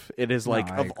me off. It is like,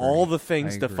 of all the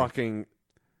things to fucking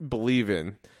believe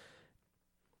in,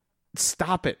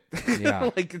 stop it. Yeah.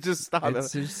 Like, just stop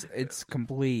it. It's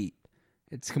complete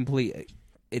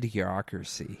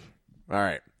idiocracy. All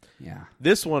right. Yeah.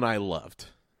 This one I loved.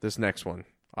 This next one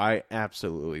I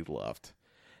absolutely loved.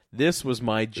 This was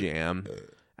my jam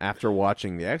after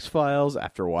watching The X-Files,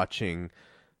 after watching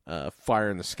Fire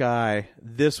in the Sky.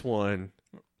 This one,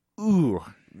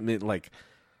 like,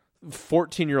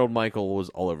 14-year-old Michael was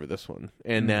all over this one.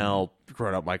 And now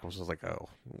grown-up Michael's just like, oh,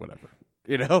 whatever.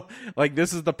 You know? Like,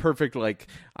 this is the perfect, like,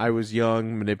 I was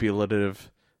young, manipulative.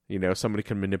 You know, somebody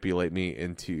can manipulate me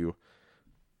into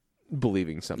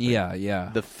believing something.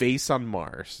 Yeah. The Face on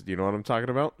Mars. Do you know what I'm talking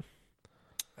about?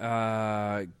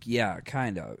 Yeah,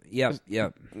 kind of. Yep.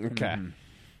 Okay. Mm-hmm.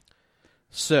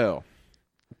 So,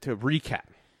 to recap.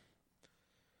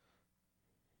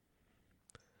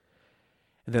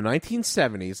 In the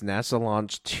 1970s, NASA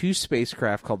launched two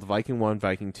spacecraft called Viking 1 and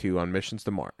Viking 2 on missions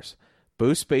to Mars.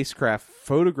 Both spacecraft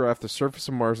photographed the surface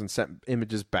of Mars and sent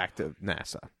images back to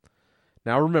NASA.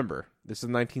 Now remember, this is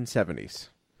the 1970s.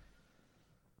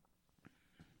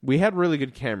 We had really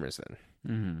good cameras then.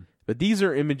 Mm-hmm. But these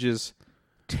are images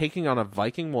taken on a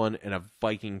Viking 1 and a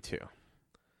Viking 2.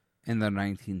 In the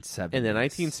 1970s. In the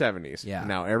 1970s. Yeah.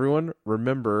 Now, everyone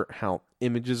remember how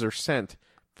images are sent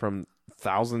from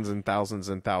thousands and thousands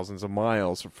and thousands of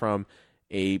miles from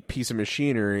a piece of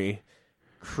machinery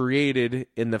created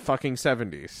in the fucking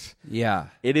 70s. Yeah.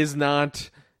 It is not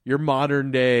your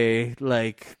modern day,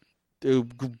 like,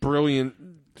 brilliant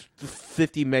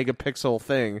 50 megapixel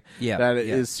thing that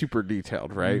is super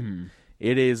detailed, right? Mm-hmm.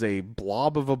 It is a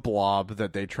blob of a blob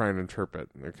that they try and interpret,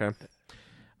 okay?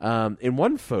 In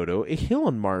one photo, a hill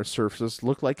on Mars' surface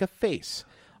looked like a face.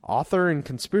 Author and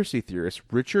conspiracy theorist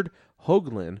Richard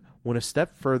Hoagland went a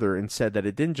step further and said that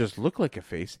it didn't just look like a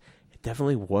face, it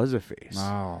definitely was a face.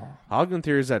 Oh. Hoagland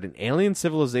theorized that an alien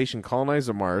civilization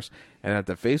colonized Mars and that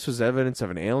the face was evidence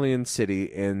of an alien city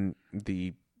in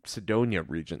the Cydonia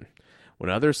region.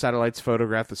 When other satellites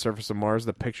photographed the surface of Mars,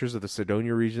 the pictures of the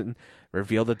Cydonia region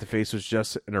revealed that the face was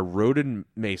just an eroded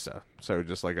mesa. So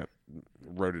just like a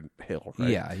eroded hill,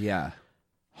 right? Yeah.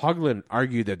 Hoagland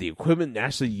argued that the equipment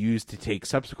NASA used to take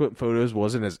subsequent photos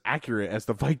wasn't as accurate as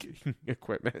the Viking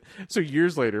equipment. So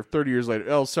years later, 30 years later,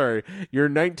 your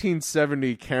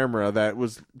 1970 camera that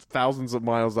was thousands of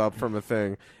miles up from a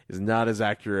thing is not as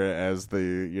accurate as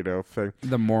the, thing.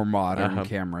 The more modern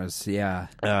cameras, yeah.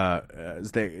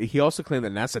 He also claimed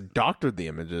that NASA doctored the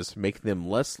images, making them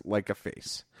less like a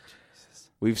face. Jesus.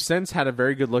 We've since had a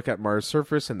very good look at Mars'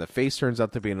 surface, and the face turns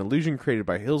out to be an illusion created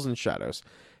by hills and shadows.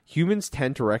 Humans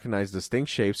tend to recognize distinct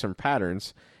shapes and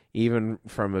patterns, even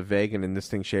from a vague and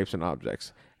indistinct shapes and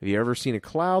objects. Have you ever seen a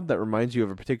cloud that reminds you of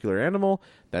a particular animal?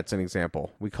 That's an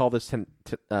example. We call this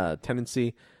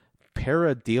tendency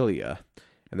pareidolia,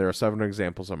 and there are several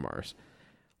examples on Mars.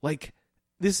 Like,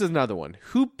 this is another one.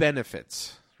 Who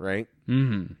benefits, right,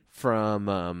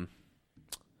 from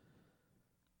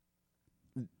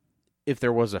if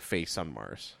there was a face on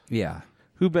Mars? Yeah.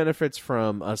 Who benefits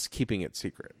from us keeping it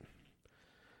secret?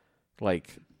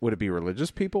 Like, would it be religious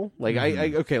people? Like,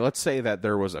 okay, let's say that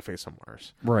there was a face on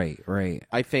Mars. Right.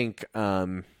 I think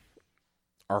our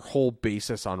whole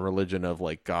basis on religion of,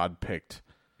 like, God picked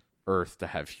Earth to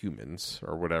have humans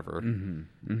or whatever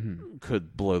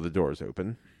could blow the doors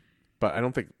open. But I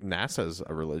don't think NASA's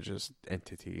a religious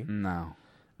entity. No.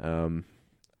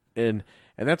 And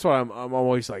that's why I'm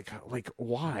always like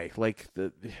why? Like,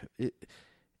 the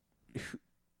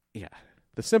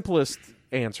simplest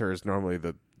answer is normally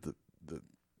the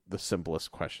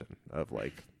simplest question of,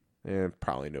 like,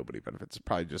 probably nobody benefits. It's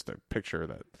probably just a picture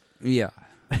that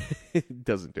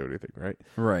doesn't do anything, right?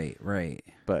 Right.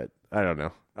 But I don't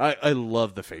know. I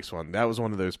love the face one. That was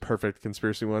one of those perfect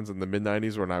conspiracy ones in the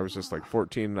mid-90s when I was just like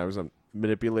 14 and I was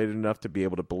manipulated enough to be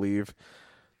able to believe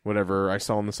whatever I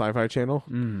saw on the Sci-Fi Channel.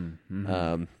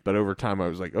 But over time I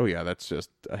was like, oh yeah, that's just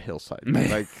a hillside.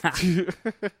 Like,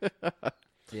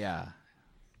 yeah.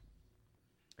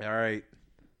 All right.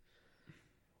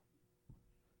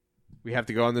 We have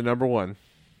to go on to number one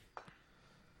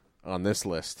on this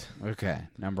list. Okay,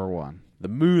 number one. The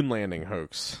moon landing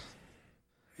hoax.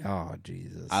 Oh,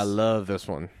 Jesus. I love this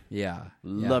one. Yeah.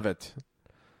 Love it.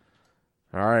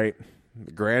 All right.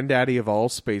 The granddaddy of all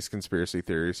space conspiracy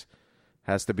theories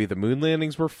has to be the moon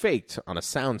landings were faked on a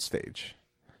soundstage.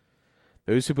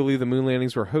 Those who believe the moon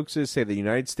landings were hoaxes say the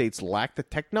United States lacked the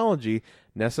technology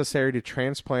necessary to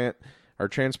transport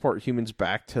humans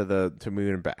back to the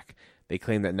moon and back. They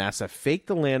claim that NASA faked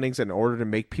the landings in order to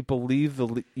make people believe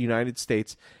the United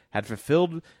States had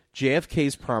fulfilled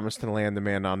JFK's promise to land the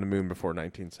man on the moon before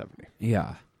 1970.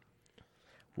 Yeah.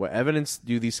 What evidence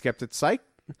do these skeptics cite?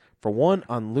 For one,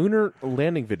 on lunar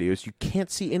landing videos, you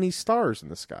can't see any stars in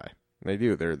the sky. They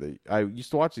do. I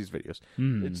used to watch these videos.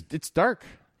 It's dark.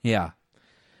 Yeah.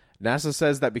 NASA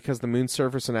says that because the moon's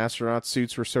surface and astronaut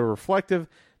suits were so reflective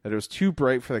that it was too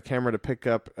bright for the camera to pick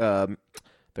up the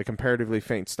comparatively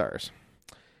faint stars.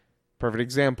 Perfect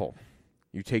example.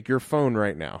 You take your phone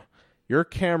right now. Your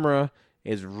camera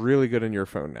is really good in your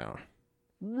phone now.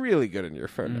 Really good in your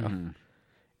phone now.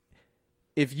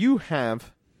 If you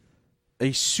have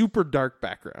a super dark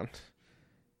background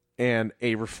and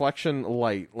a reflection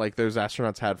light like those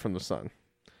astronauts had from the sun,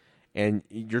 and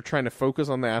you're trying to focus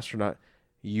on the astronaut,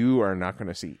 you are not going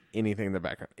to see anything in the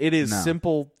background. It is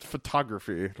simple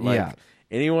photography. Like,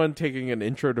 anyone taking an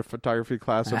intro to photography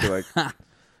class will be like,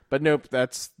 but nope,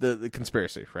 that's the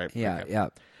conspiracy, right? Yeah, okay. yeah.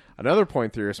 Another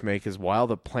point theorists make is while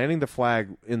planting the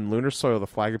flag in lunar soil, the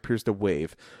flag appears to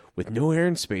wave. With no air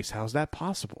in space, how is that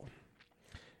possible?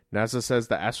 NASA says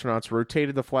the astronauts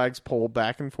rotated the flag's pole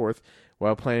back and forth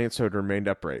while planting it so it remained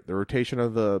upright. The rotation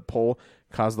of the pole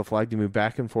caused the flag to move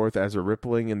back and forth as a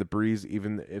rippling in the breeze,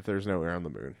 even if there's no air on the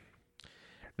moon.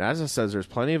 NASA says there's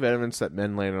plenty of evidence that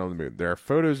men landed on the moon. There are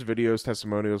photos, videos,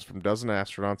 testimonials from dozens of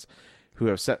astronauts who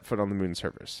have set foot on the moon's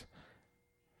surface.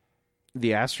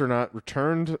 The astronauts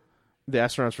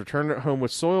returned home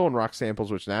with soil and rock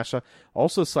samples, which NASA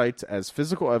also cites as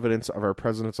physical evidence of our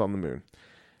presence on the moon.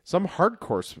 Some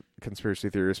hardcore conspiracy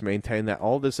theorists maintain that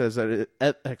all this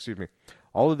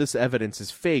all of this evidence is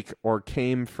fake or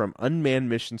came from unmanned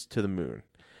missions to the moon.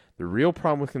 The real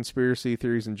problem with conspiracy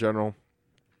theories in general,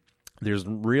 there's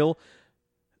no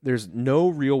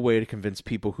real way to convince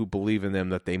people who believe in them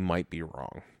that they might be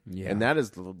wrong. Yeah. And that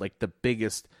is like the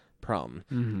biggest problem.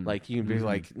 Mm-hmm. Like you can be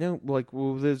like, no, like,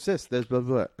 well, there's blah, blah,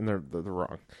 blah, and they're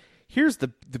wrong. Here's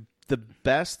the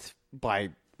best by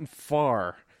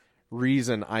far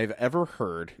reason I've ever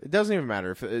heard. It doesn't even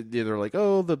matter if they're like,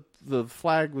 oh, the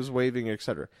flag was waving,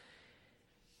 etc.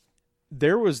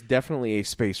 There was definitely a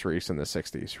space race in the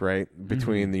 60s, right?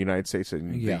 Between the United States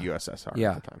and the USSR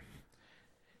at the time.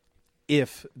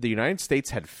 If the United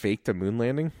States had faked a moon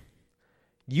landing,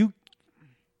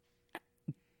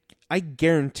 I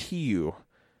guarantee you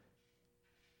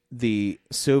the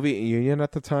Soviet Union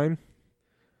at the time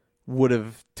would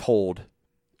have told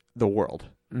the world.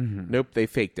 Mm-hmm. Nope, they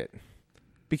faked it.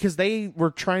 Because they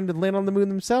were trying to land on the moon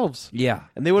themselves. Yeah.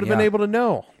 And they would have been able to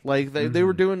know. Like, they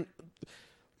were doing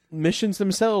missions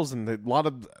themselves, and a lot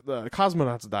of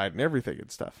cosmonauts died and everything and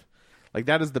stuff. Like,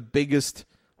 that is the biggest...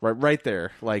 Right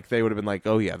there. Like, they would have been like,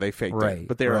 oh, yeah, they faked it.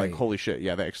 But they were like, holy shit,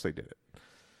 yeah, they actually did it.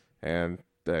 And,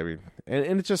 I mean...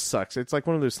 And it just sucks. It's like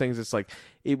one of those things, it's like,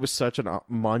 it was such a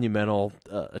monumental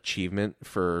achievement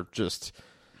for just...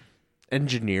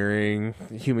 engineering,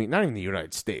 not even the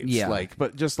United States,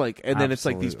 but just like, and then it's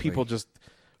like these people just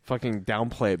fucking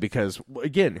downplay it because,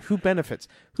 again, who benefits?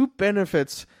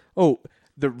 Oh,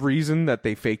 the reason that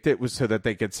they faked it was so that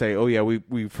they could say, oh yeah,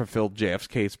 we fulfilled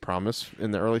JFK's promise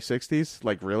in the early 60s.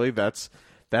 Like, really? That's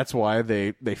why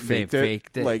they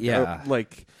faked it? Like,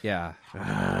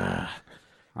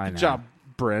 good job,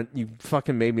 Brent. You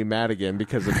fucking made me mad again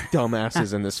because of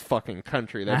dumbasses in this fucking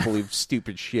country that believe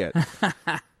stupid shit.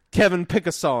 Kevin, pick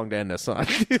a song to end us on.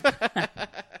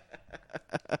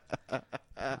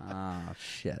 Oh,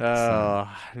 shit. No,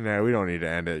 we don't need to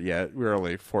end it yet. We're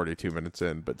only 42 minutes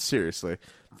in, but seriously,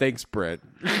 thanks, Brett.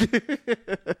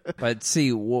 But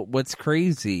see, what's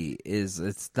crazy is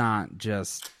it's not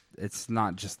just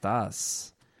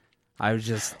us. I was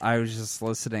just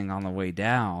listening on the way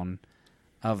down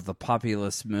of the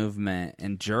populist movement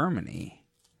in Germany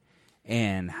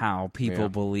and how people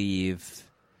believe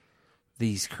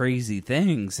these crazy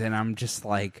things, and I'm just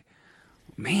like,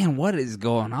 man, what is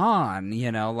going on?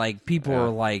 You know, like, people are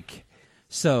like,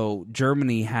 so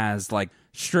Germany has like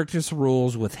strictest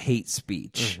rules with hate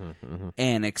speech,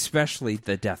 and especially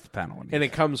the death penalty. And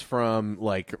it comes from,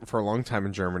 like, for a long time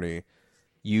in Germany,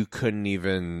 you couldn't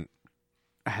even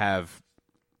have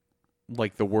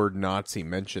like the word Nazi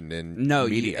mentioned in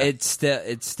media. It's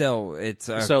still a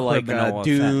so like Doom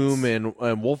offense. and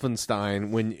Wolfenstein,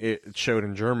 when it showed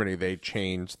in Germany, they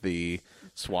changed the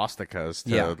swastikas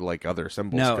to like other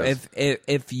symbols. No,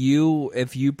 if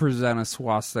you present a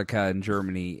swastika in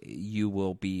Germany, you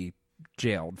will be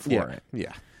jailed for it.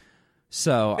 Yeah.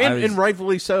 So and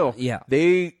rightfully so. Yeah,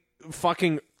 they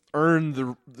fucking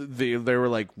earned they were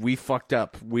like, we fucked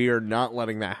up, we are not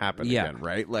letting that happen again,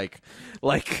 right? Like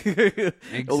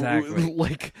exactly.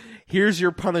 Like, here's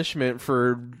your punishment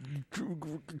for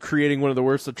creating one of the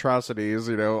worst atrocities,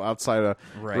 you know, outside of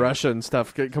Russia and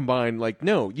stuff combined. Like,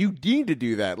 no, you need to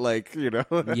do that, like, you know.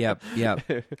 Yep.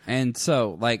 And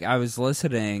so, like, I was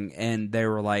listening, and they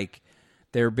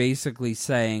were basically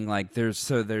saying, like, there's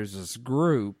this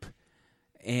group,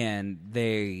 and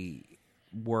they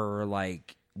were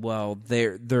like, well,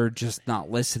 they're just not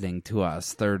listening to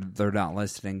us. They're not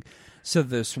listening. So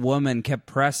this woman kept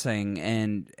pressing,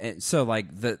 and so like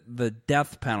the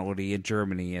death penalty in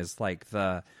Germany is like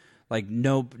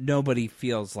nobody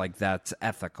feels like that's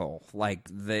ethical. Like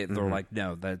they're like,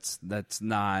 no, that's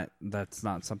not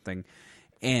something.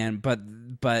 And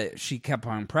but she kept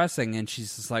on pressing, and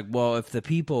she's just like, well, if the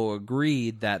people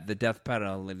agreed that the death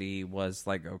penalty was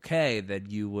like okay, then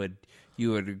you would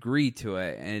agree to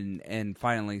it. And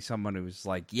finally someone who was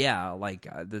like, yeah, like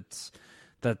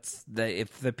that's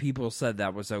if the people said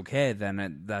that was okay,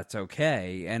 then that's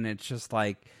okay. And it's just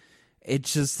like,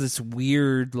 it's just this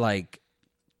weird, like,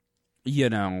 you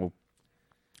know,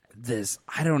 this,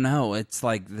 I don't know, it's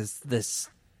like this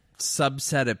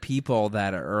subset of people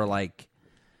that are like,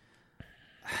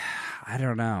 I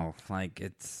don't know, like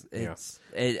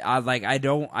I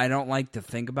don't like to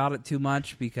think about it too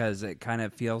much, because it kind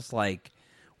of feels like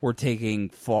we're taking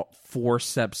 4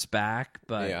 steps back.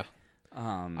 But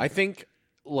I think,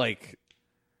 like,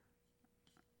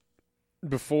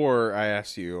 before I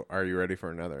ask you, are you ready for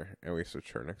another, and we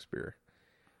switch to our next beer,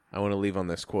 I want to leave on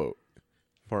this quote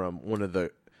from one of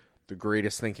the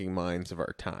greatest thinking minds of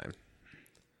our time.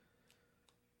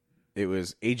 it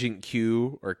was Agent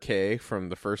Q or K from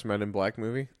the first Men in Black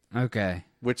movie, Okay.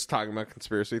 which talking about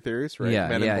conspiracy theories, right? Yeah,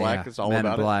 Men in Black is all Men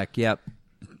about in Black. Yep. it.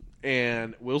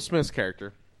 And Will Smith's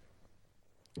character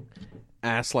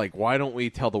asked, like, why don't we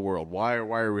tell the world? Why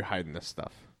are we hiding this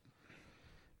stuff?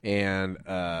 And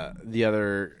the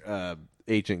other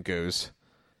agent goes,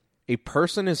 a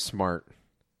person is smart,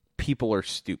 people are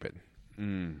stupid.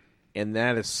 And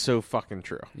that is so fucking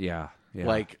true. Yeah. Yeah.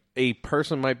 Like, a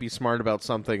person might be smart about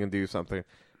something and do something.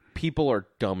 People are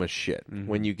dumb as shit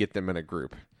when you get them in a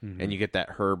group. And you get that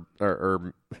herb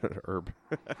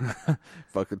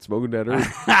fucking smoking that herb.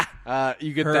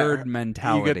 You get herd that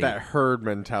mentality. You get that herd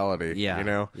mentality. Yeah. You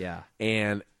know? Yeah.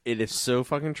 And it is so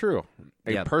fucking true.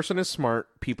 A person is smart,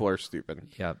 people are stupid.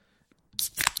 Yep.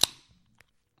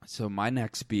 So my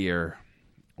next beer,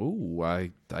 ooh,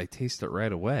 I taste it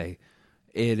right away.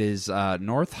 It is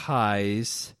North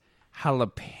High's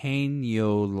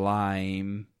Jalapeno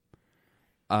Lime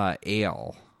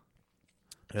Ale.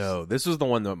 Oh, this is the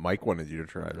one that Mike wanted you to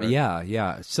try, right? Yeah,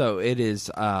 yeah. So it is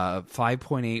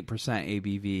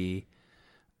 5.8%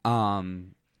 ABV.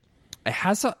 It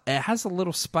has a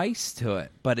little spice to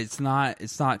it, but it's not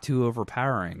too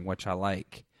overpowering, which I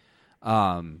like.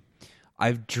 I've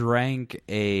drank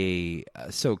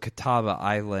so Catawba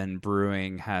Island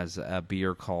Brewing has a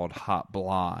beer called Hot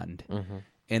Blonde,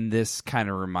 and this kind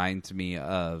of reminds me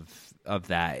of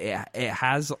that. It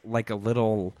has like a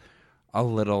little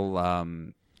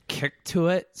kick to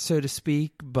it, so to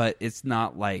speak, but it's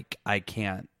not like I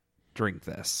can't drink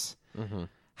this.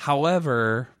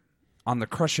 However, on the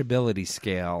crushability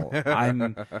scale,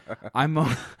 I'm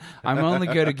only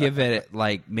going to give it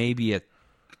like maybe a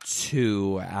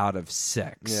 2 out of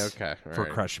 6. Yeah, okay. For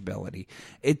crushability.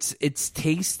 It's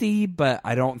tasty, but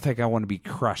I don't think I want to be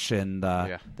crushing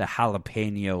the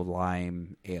jalapeno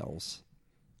lime ales.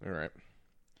 All right.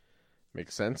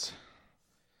 Makes sense.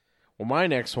 Well, my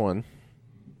next one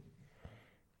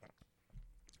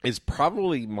is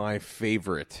probably my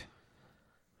favorite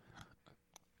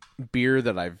beer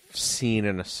that I've seen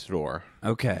in a store.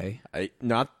 Okay.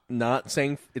 Not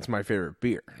saying it's my favorite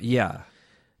beer, Yeah.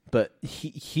 but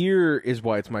here is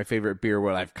why it's my favorite beer,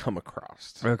 what I've come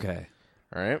across. Okay.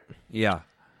 All right? Yeah.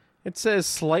 It says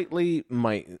slightly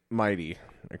mighty,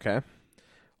 okay?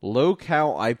 Low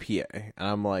cal IPA. And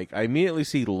I'm like, I immediately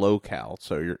see low cal,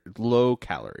 so you're low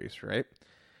calories, right?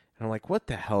 And I'm like, what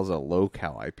the hell is a low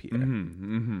cal IPA?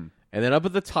 And then up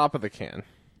at the top of the can,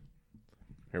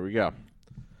 here we go.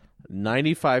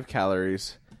 95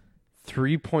 calories,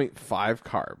 3.5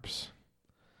 carbs.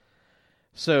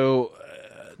 So,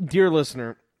 dear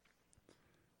listener,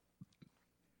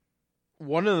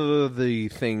 one of the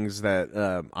things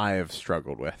that I have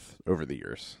struggled with over the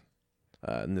years,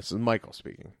 and this is Michael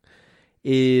speaking,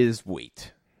 is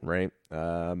weight, right?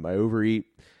 I overeat,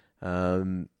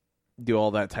 do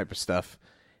all that type of stuff.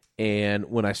 And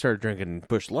when I started drinking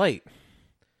Busch Light,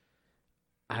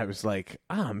 I was like,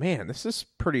 oh, man, this is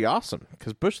pretty awesome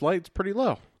because Busch Light's pretty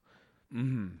low.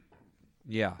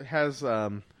 Yeah. It has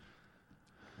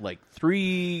like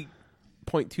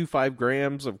 3.25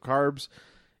 grams of carbs.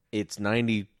 It's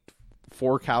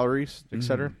 94 calories,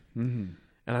 etc. And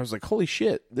I was like, holy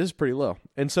shit, this is pretty low.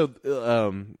 And so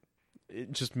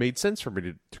it just made sense for me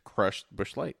to crush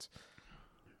Busch Lights.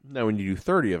 Now, when you do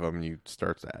 30 of them, you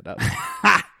start to add up.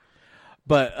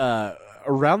 But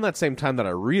around that same time that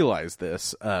I realized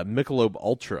this, Michelob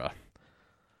Ultra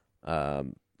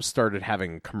started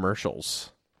having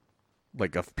commercials,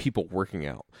 like, of people working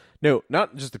out. No,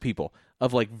 not just the people,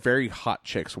 of, like, very hot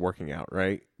chicks working out,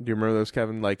 right? Do you remember those,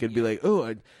 Kevin? Like, it'd be like,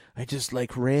 oh, I just,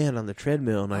 like, ran on the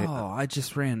treadmill. And I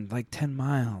just ran, like, 10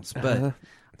 miles, but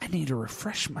I need to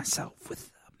refresh myself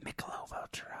with Michelob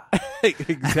Ultra.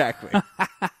 Exactly.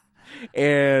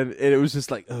 And it was just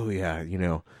like, oh, yeah, you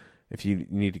know, if you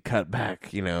need to cut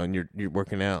back, you know, and you're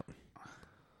working out.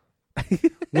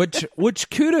 Which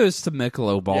kudos to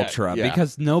Michelob Ultra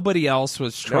because nobody else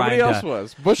was trying. Nobody else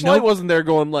was. Busch Light wasn't there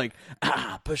going like,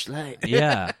 Busch Light.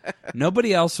 Yeah,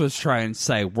 nobody else was trying to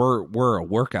say we're a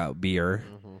workout beer.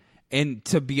 And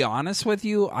to be honest with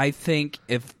you, I think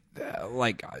if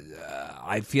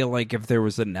I feel like if there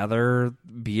was another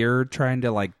beer trying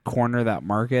to like corner that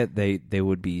market, they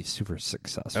would be super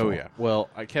successful. Oh yeah. Well,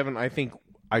 Kevin, I think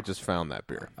I just found that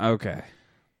beer. Okay.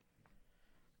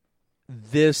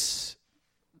 This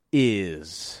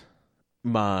is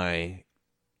my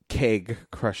keg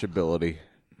crushability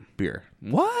beer.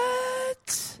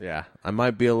 What? Yeah, I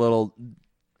might be a little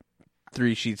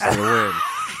 3 sheets to the wind,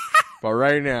 but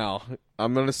right now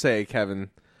I'm gonna say, Kevin,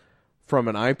 from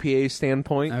an IPA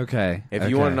standpoint, Okay. if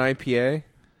you want an IPA,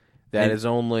 that is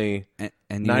only and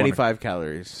you 95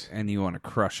 calories and you want to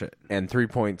crush it. and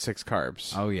 3.6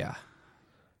 carbs. Oh yeah.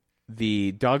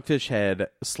 The Dogfish Head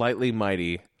Slightly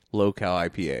Mighty Low Cal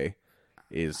IPA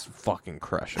is fucking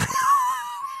crushing it.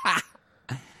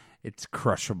 It's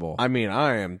crushable. I mean,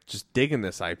 I am just digging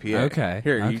this IPA. Okay.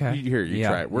 Here, okay. you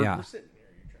try it. We're yeah. sitting here.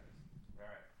 You try it. All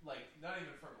right. Like, not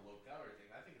even from a low calorie thing.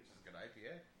 I think it's just a good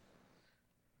IPA.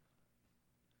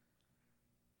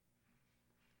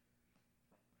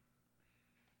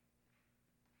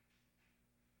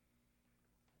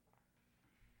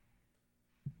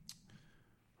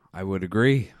 I would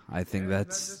agree. I think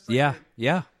that's just like yeah. it.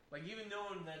 Yeah. Like, even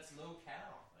knowing that's low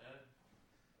cal.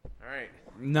 All right.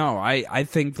 No, I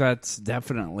think that's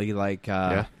definitely like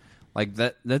Yeah. like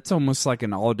that's almost like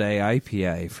an all day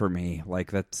IPA for me.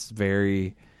 Like that's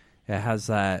very it has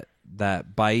that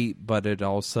bite, but it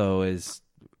also is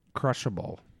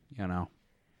crushable, you know.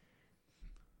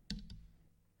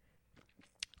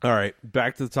 All right,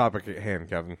 back to the topic at hand,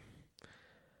 Kevin.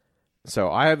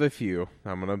 So I have a few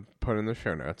I'm going to put in the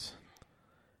show notes.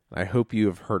 I hope you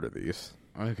have heard of these,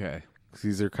 Okay. because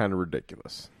these are kind of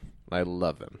ridiculous. I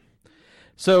love them.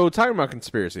 So, talking about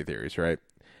conspiracy theories, right?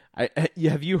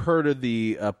 Have you heard of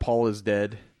the Paul is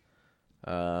Dead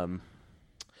from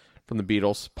the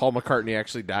Beatles? Paul McCartney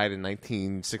actually died in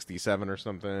 1967 or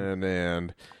something,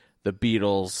 and the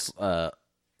Beatles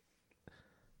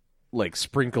like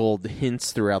sprinkled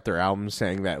hints throughout their albums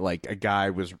saying that like a guy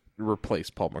was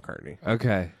replaced Paul McCartney.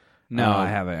 Okay. No, I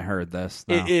haven't heard this.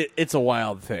 No. It's a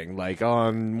wild thing. Like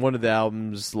on one of the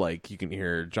albums, like you can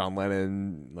hear John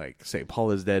Lennon like say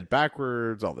Paul is dead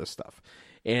backwards, all this stuff.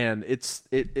 And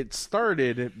it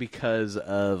started because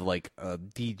of like a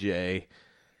DJ,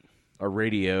 a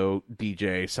radio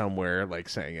DJ somewhere like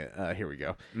saying it. Here we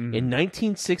go. In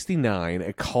 1969,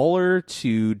 a caller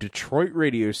to Detroit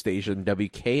radio station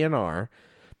WKNR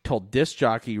told disc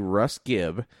jockey Russ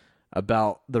Gibb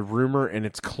about the rumor and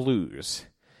its clues.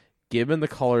 Gibb and the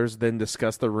callers then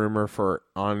discussed the rumor for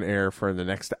on air for the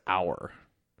next hour.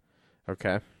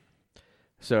 Okay.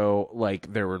 So,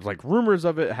 like, there were, like, rumors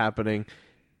of it happening.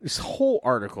 This whole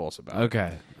article is about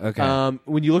it. Okay.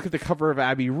 When you look at the cover of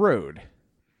Abbey Road,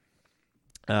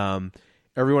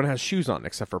 everyone has shoes on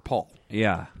except for Paul.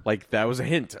 Yeah. Like, that was a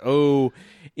hint. Oh,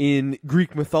 in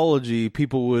Greek mythology,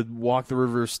 people would walk the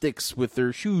river Styx with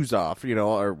their shoes off, you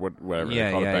know, or whatever. Yeah,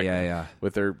 they called it back yeah, then, yeah.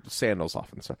 with their sandals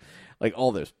off and stuff. Like,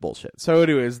 all this bullshit. So,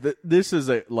 anyways, this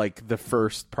is, like, the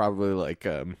first, probably, like,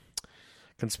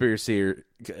 conspiracy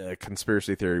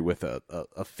theory with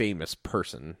a famous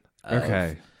person.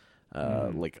 Okay.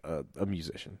 Like a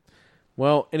musician.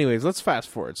 Well, anyways, let's fast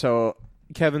forward. So,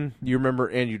 Kevin, you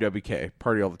remember Andrew WK,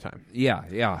 Party All the Time. Yeah,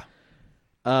 yeah.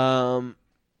 There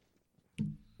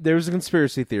was a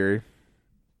conspiracy theory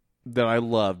that I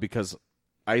love because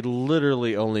I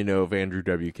literally only know of Andrew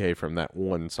WK from that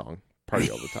one song, Party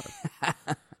All the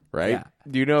Time. Right? Yeah.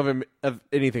 Do you know of him of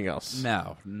anything else?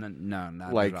 No,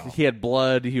 not Like, at all. he had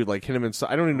blood. He would, like, hit him in...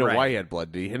 I don't even know Right. why he had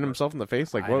blood. Did he hit himself in the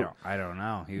face? Like, what? I don't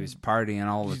know. He was partying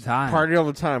all the time. Party all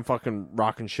the time, fucking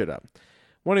rocking shit up.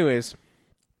 Well, anyways,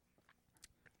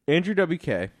 Andrew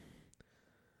WK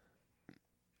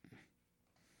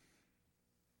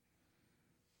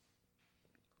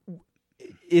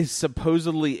is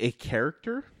supposedly a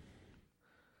character.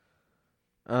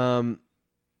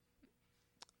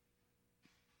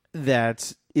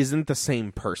 That isn't the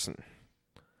same person.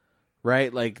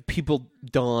 Right? Like, people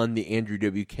don the Andrew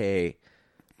WK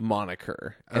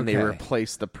moniker and they Okay.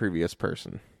 replace the previous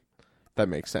person. That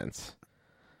makes sense.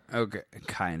 Okay,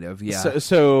 kind of, yeah.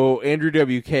 So Andrew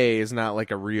WK is not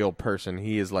like a real person.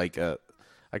 He is like a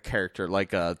character,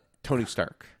 like Tony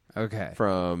Stark Okay.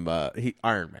 from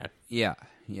Iron Man. Yeah,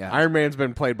 yeah. Iron Man's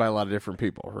been played by a lot of different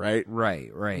people, right?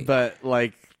 Right. But,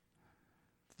 like,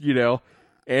 you know,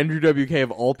 Andrew WK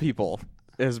of all people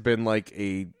has been like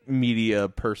a media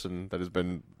person that has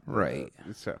been Right.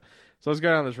 So let's go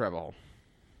down this rabbit hole.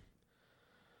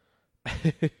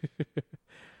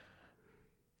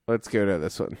 Let's go to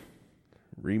this one.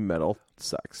 Remetal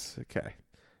sucks. Okay.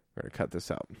 We're going to cut this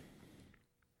out.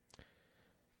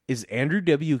 Is Andrew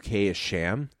WK a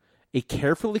sham? A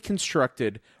carefully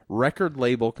constructed record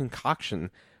label concoction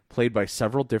played by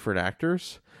several different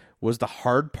actors? Was the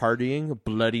hard partying,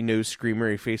 bloody nose screamer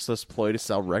a faceless ploy to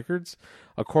sell records?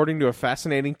 According to a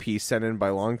fascinating piece sent in by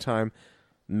longtime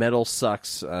Metal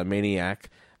Sucks maniac,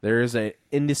 there is a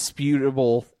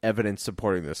indisputable evidence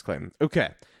supporting this claim.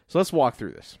 Okay, so let's walk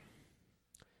through this.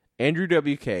 Andrew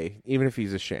WK, even if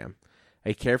he's a sham,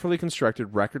 a carefully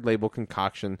constructed record label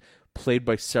concoction played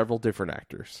by several different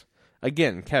actors.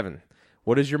 Again, Kevin,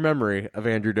 what is your memory of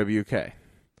Andrew WK?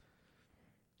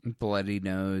 Bloody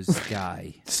nose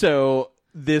guy. So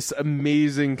this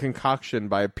amazing concoction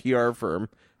by a PR firm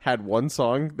had one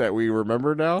song that we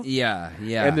remember now. Yeah.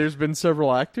 And there's been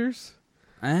several actors.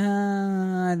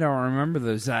 I don't remember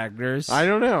those actors. I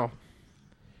don't know.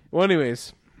 Well,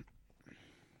 anyways,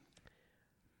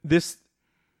 this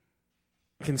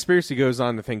conspiracy goes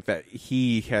on to think that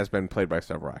he has been played by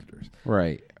several actors.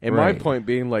 Right. And my point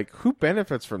being, like, who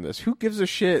benefits from this? Who gives a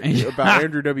shit about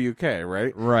Andrew WK,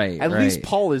 right? Right. At least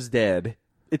Paul is dead.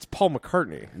 It's Paul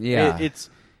McCartney. Yeah.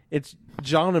 It's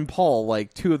John and Paul,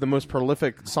 like, two of the most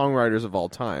prolific songwriters of all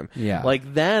time. Yeah.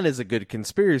 Like, that is a good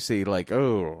conspiracy. Like,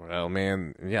 oh, well,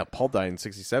 man, yeah, Paul died in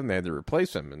 1967. They had to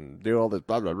replace him and do all this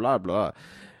blah, blah, blah, blah.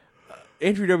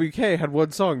 Andrew WK had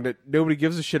one song that nobody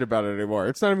gives a shit about anymore.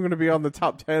 It's not even going to be on the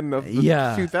top 10 of the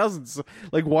 2000s.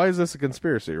 Like, why is this a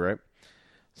conspiracy, right?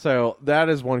 So that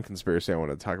is one conspiracy I want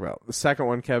to talk about. The second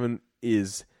one, Kevin,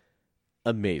 is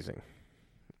amazing,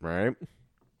 right?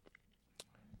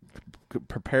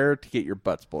 Prepare to get your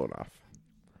butts blown off.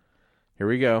 Here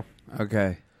we go.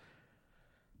 Okay.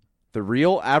 The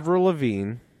real Avril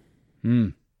Lavigne,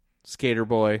 skater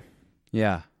boy,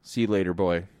 see you later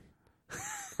boy,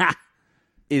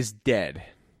 is dead.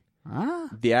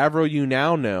 The Avril you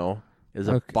now know is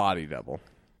a body double.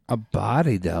 A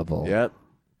body double. Yep.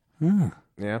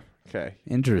 Yeah. Okay.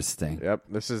 Interesting. Yep.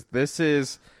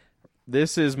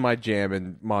 This is my jam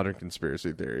in modern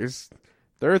conspiracy theories.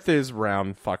 The Earth is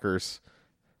round, fuckers.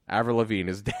 Avril Lavigne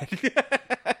is dead,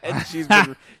 and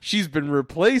she's been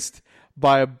replaced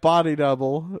by a body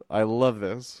double. I love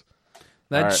this.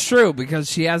 That's true because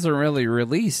she hasn't really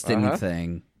released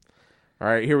anything. All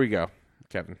right, here we go,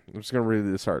 Kevin. I'm just going to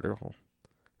read this article.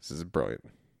 This is brilliant.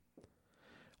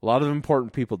 A lot of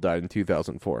important people died in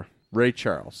 2004. Ray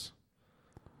Charles,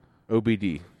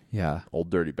 OBD, old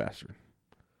dirty bastard.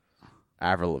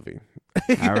 Avril Lavigne.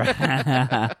 All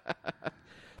right.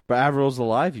 But Avril's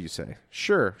alive, you say?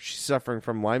 Sure, she's suffering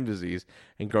from Lyme disease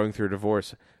and going through a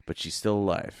divorce, but she's still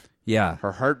alive. Yeah.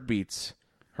 Her heart beats,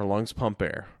 her lungs pump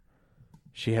air.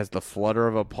 She has the flutter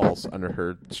of a pulse under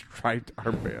her striped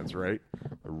armbands, right?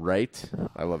 Right?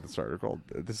 I love this article.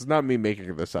 This is not me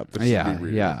making this up. This is me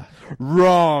reading it.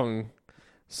 Wrong.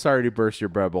 Sorry to burst your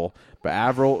bubble, but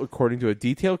Avril, according to a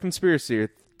detailed conspiracy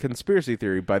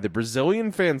theory by the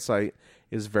Brazilian fan site,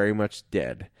 is very much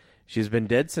dead. She's been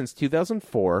dead since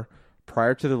 2004,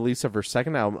 prior to the release of her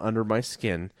second album, Under My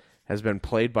Skin, has been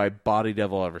played by Body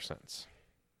Devil ever since.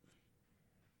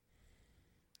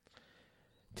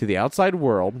 To the outside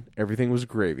world, everything was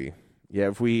gravy.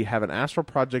 Yet if we have an astral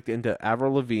project into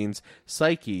Avril Lavigne's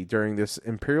psyche during this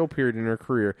imperial period in her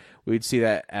career, we'd see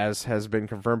that, as has been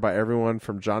confirmed by everyone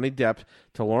from Johnny Depp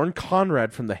to Lauren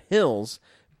Conrad from The Hills,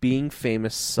 being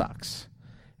famous sucks.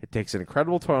 It takes an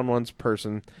incredible toll on one's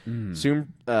person.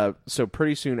 So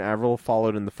pretty soon, Avril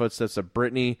followed in the footsteps of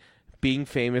Britney. Being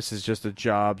famous is just a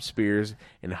job, Spears,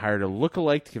 and hired a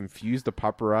lookalike to confuse the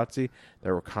paparazzi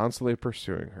that were constantly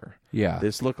pursuing her. Yeah.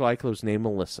 This lookalike was named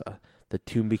Melissa. The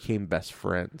two became best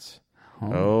friends.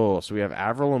 Oh, so we have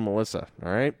Avril and Melissa,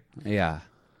 all right? Yeah.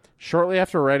 Shortly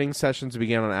after writing sessions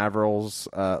began on Avril's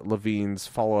Lavigne's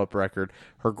follow-up record,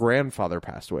 her grandfather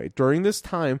passed away. During this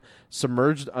time,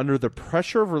 submerged under the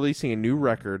pressure of releasing a new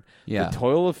record, the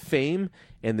toil of fame,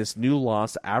 and this new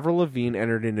loss, Avril Lavigne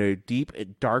entered into a deep,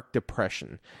 dark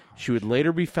depression. She would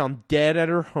later be found dead at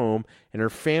her home, and her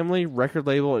family, record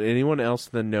label, and anyone else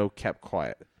in the know kept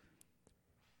quiet.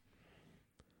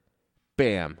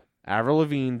 Bam. Avril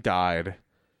Lavigne died,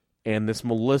 and this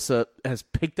Melissa has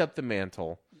picked up the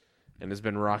mantle and has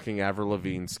been rocking Avril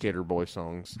Lavigne Skater Boy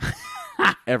songs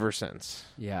ever since.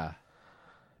 Yeah.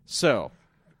 So,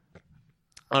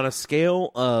 on a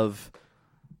scale of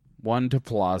 1 to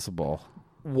plausible.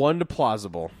 1 to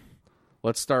plausible,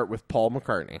 let's start with Paul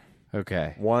McCartney.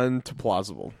 Okay. 1 to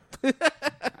plausible.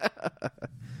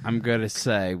 I'm going to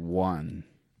say 1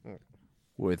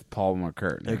 with Paul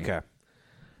McCartney.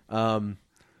 Okay.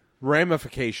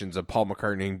 Ramifications of Paul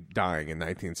McCartney dying in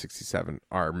 1967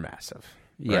 are massive.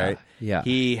 Right? Yeah.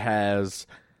 He has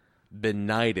been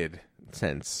knighted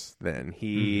since then.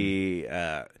 He,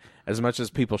 as much as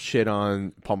people shit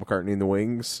on Paul McCartney and the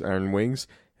Wings,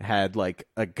 had like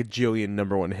a gajillion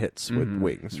number one hits with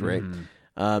Wings, right?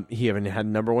 He even had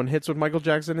number one hits with Michael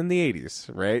Jackson in the 80s,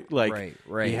 right? Like,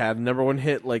 right. He had number one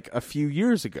hit like a few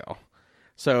years ago.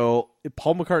 So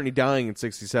Paul McCartney dying in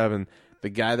 67, the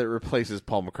guy that replaces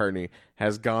Paul McCartney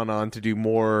has gone on to do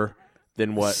more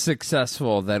than what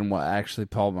successful than what actually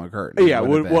Paul McCartney. Yeah,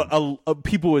 what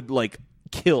people would like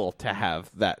kill to have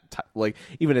that, like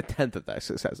even a tenth of that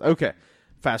success. Okay,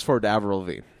 fast forward to Avril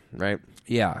Lavigne, right?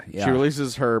 Yeah. She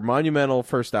releases her monumental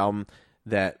first album,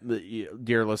 that,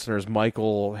 dear listeners,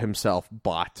 Michael himself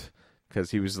bought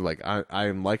because he was like, I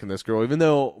am liking this girl. Even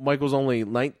though Michael's only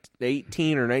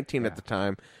 18 or 19 at the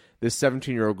time, this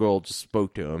 17-year-old girl just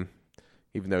spoke to him,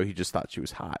 even though he just thought she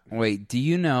was hot. Wait, do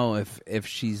you know if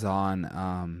she's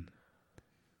on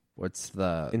what's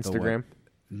the Instagram?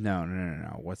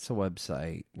 No. What's the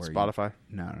website? Spotify?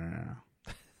 No.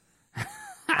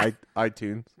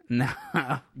 iTunes? No.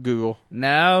 Google?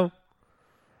 No.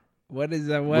 What is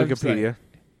that website? Wikipedia?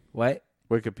 What?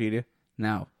 Wikipedia?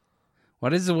 No.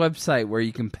 What is the website where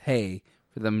you can pay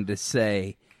for them to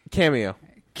say Cameo?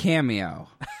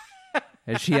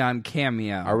 Is she on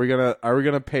Cameo? Are we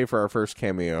gonna pay for our first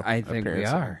Cameo? I think we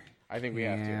are. I think we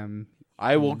have to.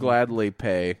 I will gladly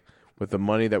pay with the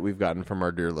money that we've gotten from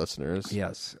our dear listeners.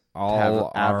 Yes,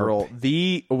 all Avril.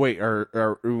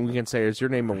 Or we can say, is your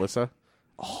name Melissa?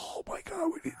 Oh my God,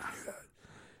 we need to do that.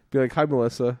 Be like, hi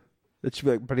Melissa. It should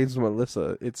be like, my name's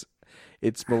Melissa. It's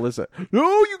Melissa. No,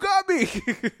 you got me.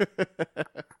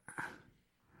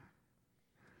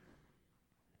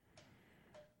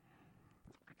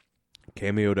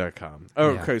 Cameo.com.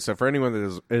 Oh, Yeah. okay, so for anyone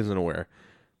that isn't aware,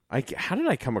 how did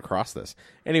I come across this?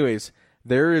 Anyways,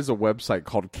 there is a website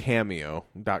called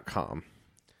Cameo.com.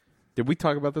 Did we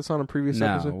talk about this on a previous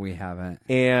episode? No, we haven't.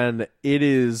 And it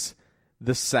is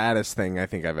the saddest thing I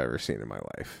think I've ever seen in my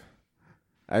life.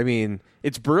 I mean,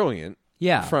 it's brilliant.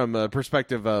 Yeah. From a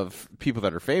perspective of people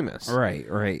that are famous.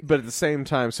 Right. But at the same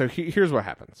time, so here's what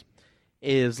happens.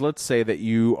 Is let's say that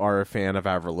you are a fan of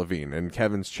Avril Lavigne, and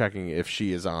Kevin's checking if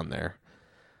she is on there.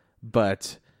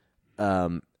 But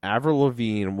Avril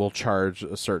Lavigne will charge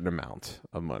a certain amount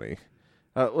of money.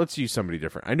 Let's use somebody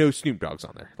different. I know Snoop Dogg's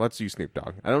on there. Let's use Snoop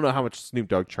Dogg. I don't know how much Snoop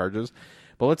Dogg charges,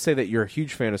 but let's say that you're a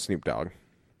huge fan of Snoop Dogg,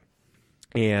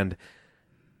 and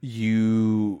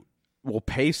you will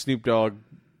pay Snoop Dogg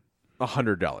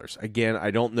 $100. Again, I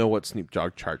don't know what Snoop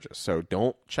Dogg charges, so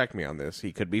don't check me on this.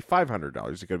 He could be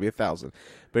 $500. He could be $1,000.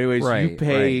 But anyways, you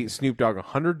pay Snoop Dogg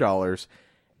 $100,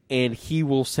 and he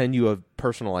will send you a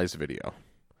personalized video.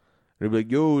 And he'll be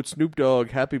like, "Yo, it's Snoop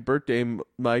Dogg. Happy birthday,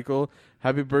 Michael.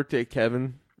 Happy birthday,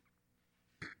 Kevin."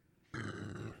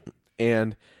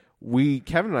 And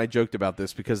Kevin and I joked about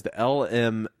this because the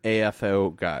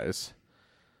LMAFO guys.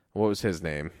 What was his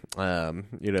name? A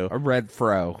Red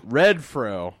Fro. Red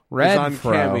Fro is on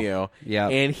Cameo. Yeah.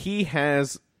 And he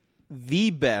has the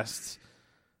best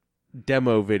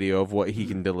demo video of what he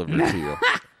can deliver to you.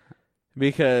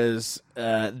 Because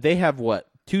they have,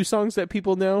 2 songs that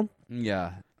people know?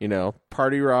 Yeah.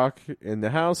 Party Rock in the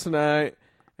house tonight,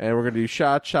 and we're going to do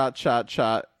Shot, Shot, Shot,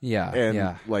 Shot. Yeah. And,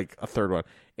 yeah. a third one.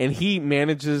 And he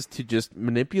manages to just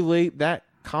manipulate that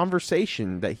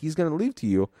conversation that he's going to leave to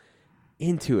you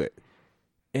into it,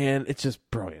 and it's just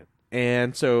brilliant.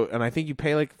 And I think you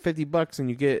pay like $50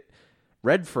 and you get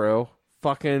Red Fro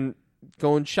fucking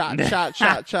going shot.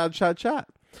 Well,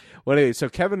 anyway, so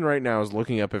Kevin right now is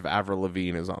looking up if Avril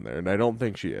Lavigne is on there, and I don't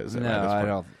think she is. No, I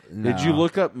don't. No. Did you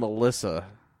look up Melissa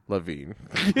Lavigne?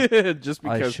 Just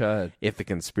because I should. If the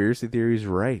conspiracy theory is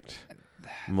right,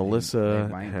 Melissa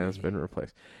has been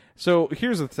replaced. So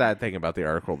here's the sad thing about the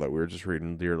article that we were just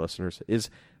reading, dear listeners, is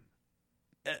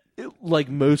like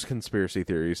most conspiracy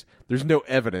theories, there's no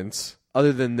evidence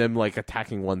other than them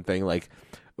attacking one thing,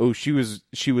 she was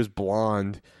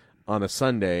blonde on a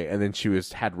Sunday and then she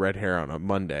had red hair on a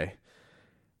Monday,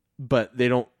 but they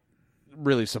don't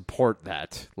really support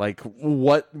that.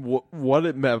 What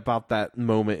about that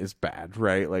moment is bad,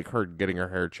 right? Like her getting her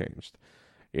hair changed,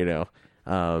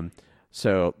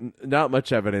 so not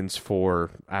much evidence for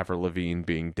Avril Lavigne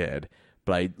being dead,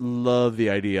 but I love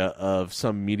the idea of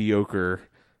some mediocre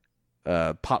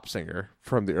pop singer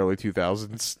from the early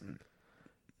 2000s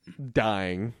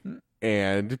dying,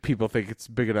 and people think it's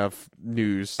big enough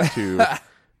news to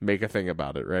make a thing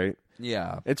about it, right?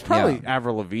 Yeah. It's probably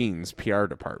Avril Lavigne's PR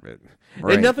department.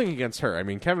 Right. And nothing against her. I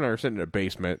mean, Kevin and I are sitting in a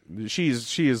basement. She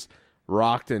has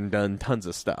rocked and done tons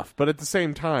of stuff. But at the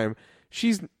same time,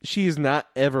 she is not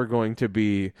ever going to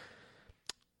be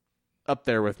up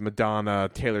there with Madonna,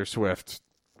 Taylor Swift,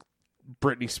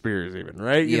 Britney Spears even,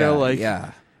 right?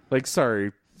 Yeah.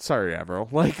 Sorry, Avril.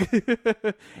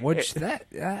 Which that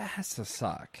has to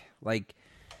suck.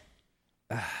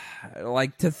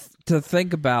 To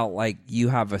think about, you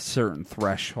have a certain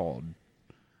threshold,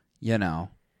 You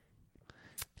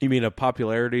mean of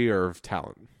popularity or of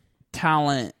talent?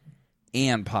 Talent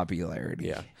and popularity.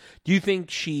 Yeah. Do you think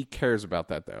she cares about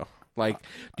that though?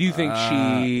 Do you think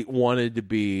she wanted to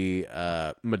be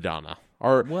Madonna?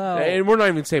 And we're not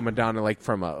even saying Madonna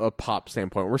from a pop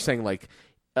standpoint. We're saying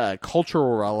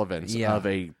cultural relevance of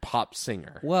a pop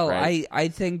singer. Well, right? I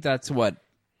think that's what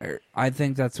I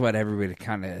think that's what everybody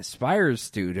kind of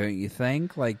aspires to, don't you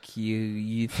think? Like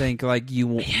you think like you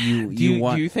want. Do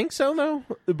you think so though,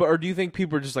 or do you think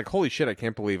people are just like, holy shit, I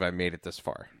can't believe I made it this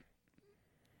far?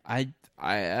 I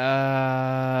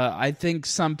think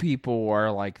some people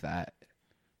are like that.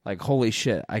 Like, holy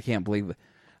shit, I can't believe it.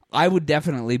 I would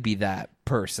definitely be that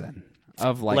person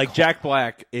of like Jack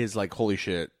Black is like, holy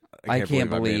shit. I can't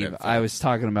believe I was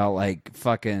talking about like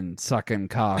fucking sucking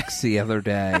cocks the other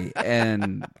day,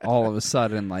 and all of a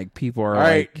sudden, like people are all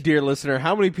right, like, dear listener,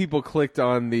 how many people clicked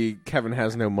on the Kevin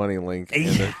Has No Money link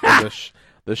in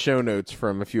the show notes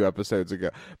from a few episodes ago?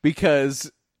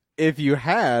 Because if you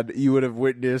had, you would have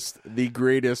witnessed the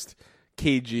greatest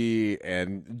KG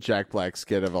and Jack Black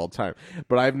skit of all time.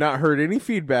 But I've not heard any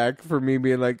feedback for me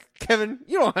being like, Kevin,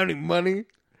 you don't have any money.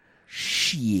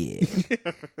 shit.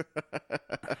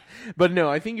 But no,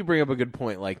 I think you bring up a good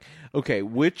point. Like, okay,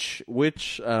 which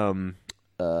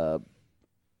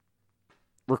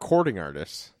recording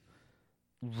artists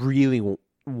really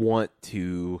want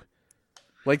to,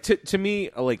 like, to me,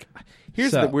 like,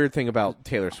 here's the weird thing about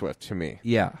Taylor Swift to me.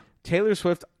 Yeah. Taylor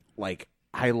Swift, like,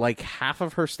 I like half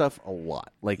of her stuff a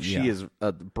lot. Like, she is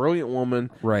a brilliant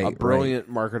woman, a brilliant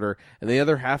marketer, and the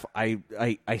other half, I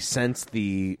sense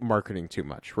the marketing too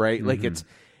much, right? Like,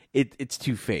 it's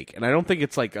too fake, and I don't think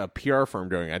it's like a PR firm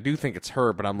doing it. I do think it's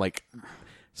her, but I'm like,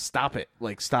 stop it!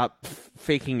 Like, stop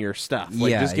faking your stuff.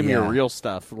 Like, just give me your real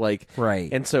stuff. Like,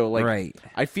 And so, like,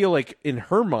 I feel like in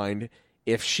her mind,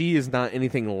 if she is not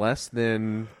anything less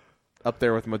than up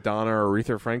there with Madonna or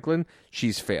Aretha Franklin,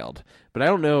 she's failed. But I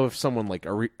don't know if someone like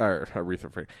Aretha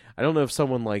Franklin, I don't know if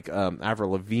someone like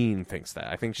Avril Lavigne thinks that.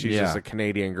 I think she's just a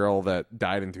Canadian girl that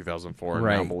died in 2004, and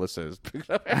now Melissa is.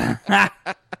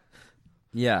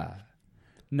 Yeah.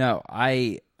 No,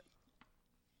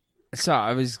 So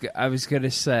I was gonna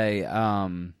say,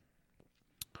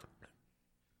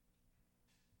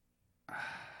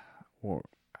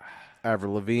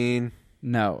 Avril Lavigne.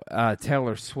 No,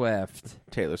 Taylor Swift.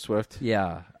 Taylor Swift.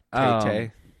 Yeah.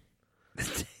 Tay-Tay,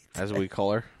 as we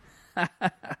call her.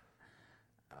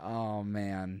 Oh,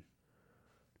 man.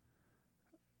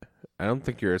 I don't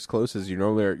think you're as close as you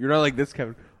normally are. You're not like this,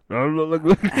 Kevin.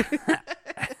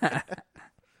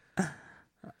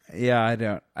 Yeah, I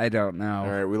don't know. All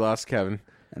right, we lost Kevin.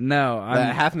 No,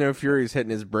 that half no fury is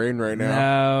hitting his brain right now.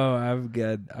 No, I'm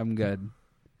good.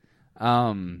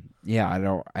 Yeah, I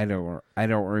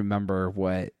don't remember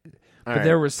what, but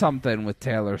there was something with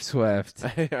Taylor Swift.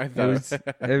 I thought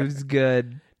it was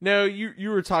good. No, you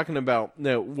were talking about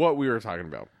what we were talking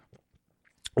about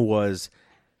was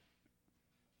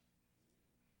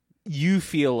you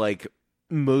feel like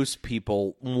most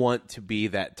people want to be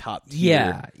that top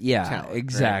tier. Yeah, talent,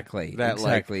 exactly. Right? That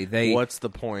exactly. Like, what's the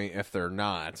point if they're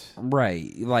not?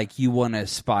 Right. Like, you want to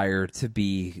aspire to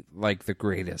be like the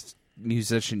greatest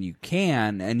musician you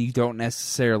can, and you don't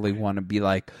necessarily want to be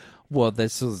like, well,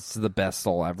 this is the best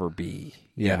I'll ever be,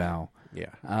 you know?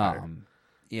 Yeah.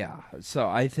 Yeah. So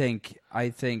I think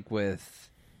with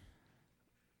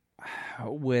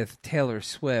Taylor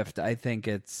Swift, I think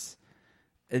it's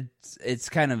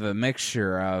kind of a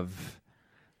mixture of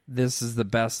this is the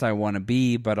best I want to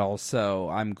be, but also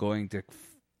I'm going to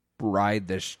ride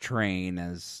this train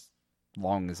as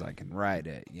long as I can ride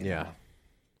it, you know?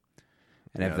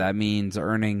 And if that means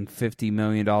earning $50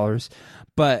 million.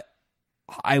 But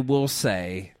I will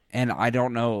say, and I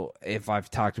don't know if I've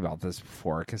talked about this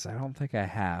before, because I don't think I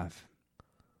have,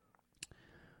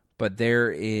 but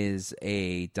there is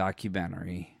a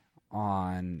documentary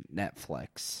on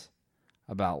Netflix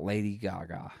about Lady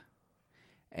Gaga.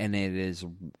 And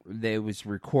it was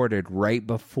recorded right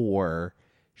before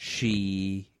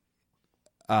she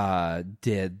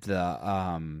did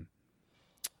the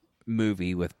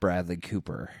movie with Bradley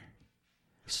Cooper.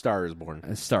 Star is Born.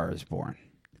 A Star is Born.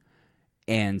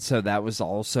 And so that was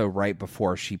also right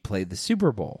before she played the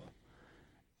Super Bowl.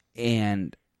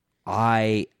 And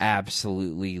I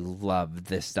absolutely loved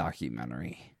this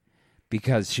documentary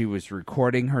because she was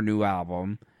recording her new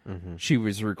album. Mm-hmm. She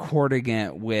was recording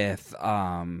it with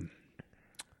the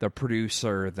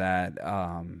producer that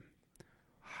I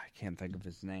can't think of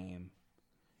his name.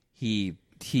 He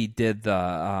did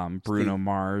the Bruno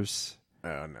Mars.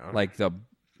 Oh no! Like the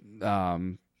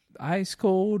Ice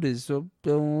Cold is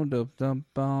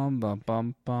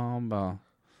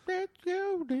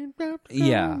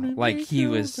yeah, like he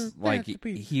was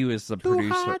the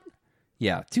producer. Hot.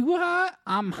 Yeah, too hot.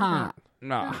 I'm hot.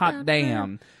 No, hot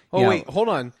damn. Oh wait, hold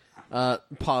on.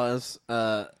 Pause.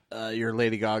 Your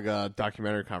Lady Gaga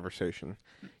documentary conversation.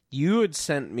 You had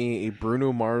sent me a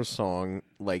Bruno Mars song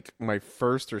like my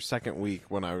first or second week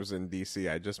when I was in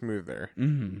DC. I just moved there.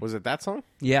 Mm-hmm. Was it that song?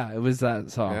 Yeah, it was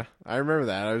that song. Yeah, I remember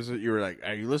that. You were like,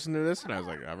 "Are you listening to this?" And I was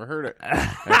like, "I haven't heard it."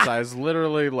 And so I was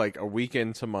literally like a week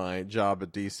into my job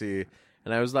at DC,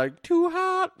 and I was like, "Too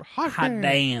hot, hot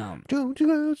damn. Too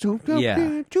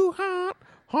hot,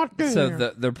 hot damn." So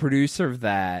the producer of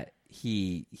that,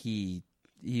 he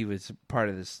was part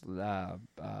of this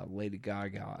Lady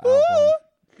Gaga album.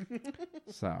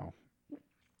 So,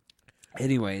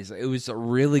 anyways, it was a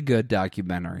really good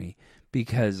documentary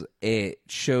because it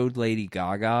showed Lady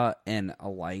Gaga in a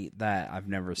light that I've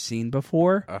never seen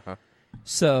before. Uh-huh.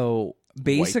 So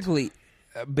basically,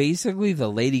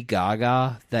 the Lady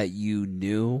Gaga that you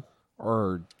knew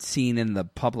or seen in the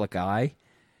public eye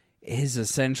has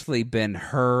essentially been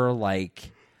her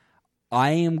like, I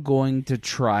am going to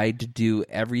try to do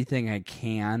everything I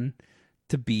can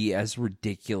to be as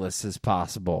ridiculous as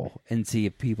possible and see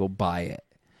if people buy it.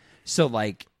 So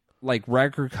like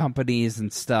record companies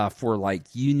and stuff were like,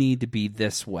 you need to be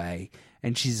this way.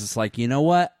 And she's just like, you know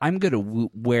what? I'm going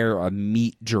to wear a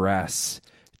meat dress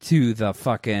to the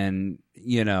fucking,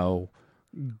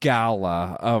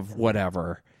 gala of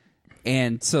whatever.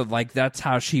 And so like, that's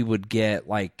how she would get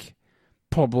like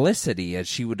publicity, as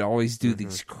she would always do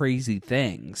these crazy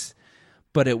things.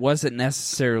 But it wasn't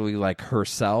necessarily like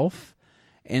herself.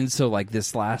 And so, like,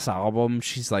 this last album,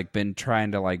 she's, like, been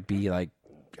trying to, like, be, like,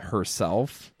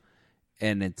 herself.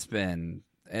 And it's been...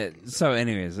 So,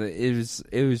 anyways,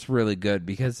 it was really good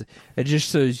because it just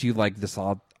shows you, like, this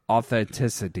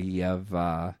authenticity of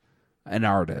an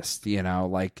artist,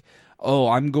 Like, oh,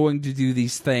 I'm going to do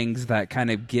these things that kind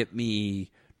of get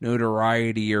me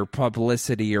notoriety or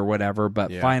publicity or whatever,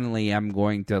 but finally I'm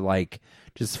going to, like,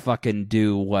 just fucking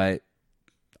do what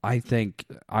I think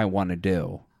I want to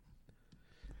do.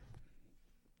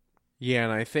 Yeah,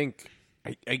 and I think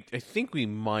I think we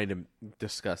might have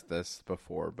discussed this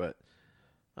before, but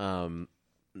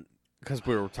because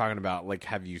we were talking about like,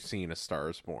 have you seen A Star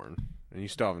Is Born? And you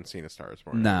still haven't seen A Star Is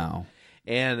Born. No.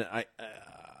 And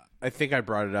I think I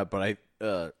brought it up, but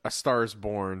A Star Is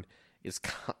Born is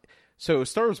so A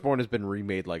Star Is Born has been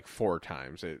remade like 4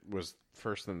 times. It was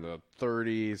first in the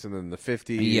 30s and then the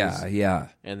 50s. Yeah.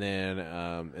 And then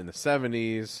in the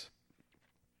 70s.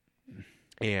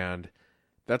 And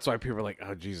that's why people are like,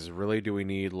 oh, Jesus, really? Do we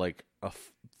need like a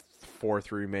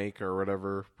 4th remake or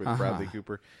whatever with Bradley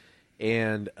Cooper?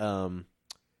 And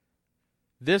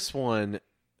this one,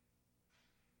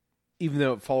 even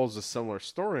though it follows a similar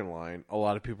storyline, a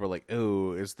lot of people are like,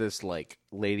 oh, is this like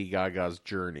Lady Gaga's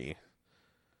journey?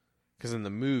 Because in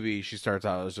the movie, she starts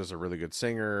out as just a really good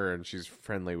singer, and she's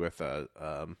friendly with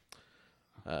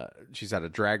she's at a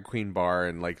drag queen bar,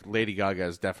 and like Lady Gaga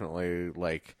is definitely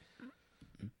like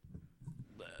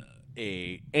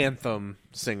a anthem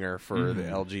singer for the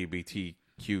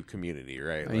LGBTQ community,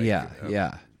 right? Like,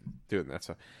 yeah. Doing that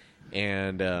stuff.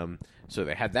 And so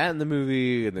they had that in the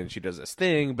movie, and then she does this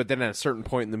thing, but then at a certain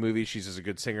point in the movie, she's just a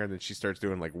good singer, and then she starts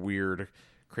doing like weird,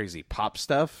 crazy pop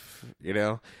stuff,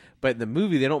 But in the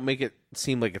movie, they don't make it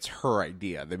seem like it's her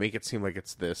idea. They make it seem like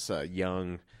it's this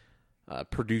young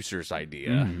producer's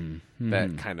idea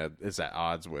that kind of is at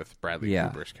odds with Bradley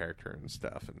Cooper's character and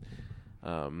stuff.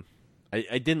 And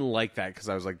I didn't like that because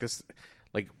I was like, this,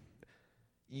 like,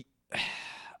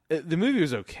 the movie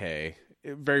was okay,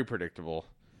 very predictable,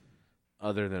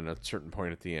 other than a certain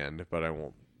point at the end. But I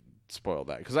won't spoil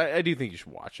that because I do think you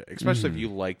should watch it, especially if you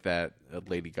like that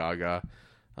Lady Gaga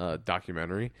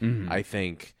documentary. I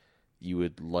think you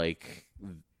would like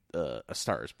A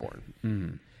Star Is Born.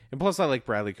 And plus, I like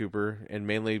Bradley Cooper, and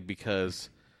mainly because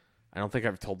I don't think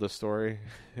I've told this story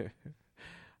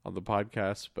on the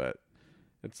podcast, but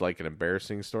it's like an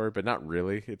embarrassing story, but not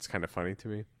really. It's kind of funny to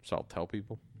me, so I'll tell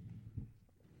people.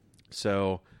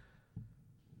 So,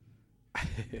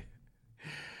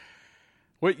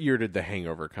 what year did The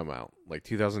Hangover come out? Like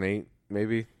 2008,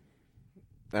 maybe?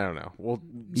 I don't know. Well,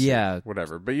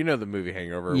 whatever. But you know the movie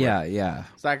Hangover. Yeah.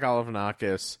 Zach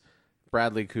Galifianakis,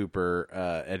 Bradley Cooper,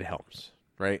 Ed Helms,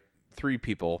 right? 3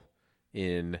 people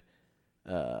in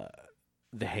The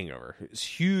Hangover. It's a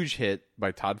huge hit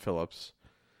by Todd Phillips.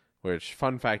 Which,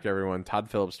 fun fact, everyone, Todd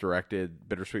Phillips directed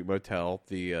Bittersweet Motel,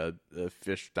 the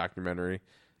fish documentary,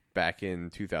 back in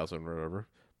 2000 or whatever,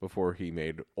 before he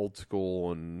made Old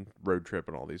School and Road Trip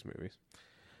and all these movies.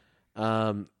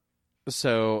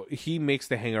 So he makes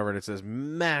The Hangover, and it's this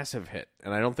massive hit.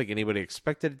 And I don't think anybody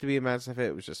expected it to be a massive hit.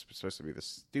 It was just supposed to be this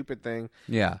stupid thing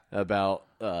about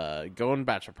going to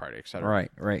bachelor party,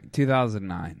 etc. Right.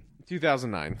 2009.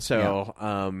 2009.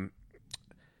 So,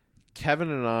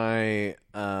 Kevin and I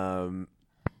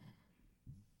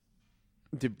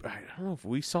don't know if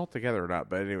we saw it together or not,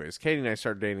 but anyways, Katie and I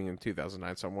started dating in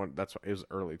 2009, so that's why it was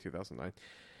early 2009.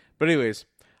 But anyways,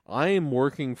 I am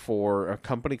working for a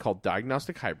company called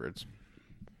Diagnostic Hybrids,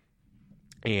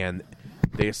 and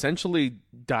they essentially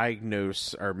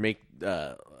diagnose or make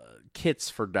kits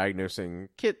for diagnosing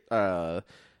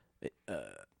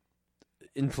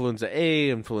influenza A,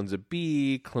 influenza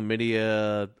B,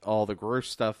 chlamydia, all the gross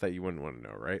stuff that you wouldn't want to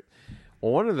know, right?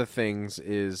 Well, one of the things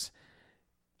is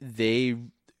they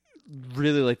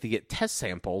really like to get test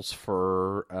samples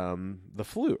for the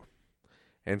flu.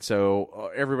 And so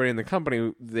everybody in the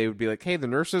company, they would be like, hey, the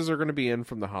nurses are going to be in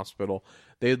from the hospital.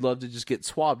 They'd love to just get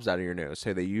swabs out of your nose.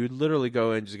 Say that you'd literally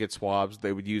go in and just get swabs.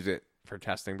 They would use it for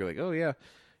testing, be like, oh, yeah.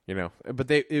 But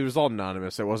it was all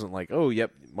anonymous. It wasn't like, oh,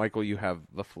 yep, Michael, you have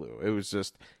the flu. It was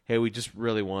just, hey, we just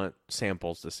really want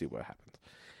samples to see what happens.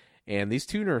 And these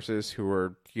two nurses who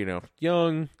were,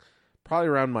 young, probably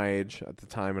around my age at the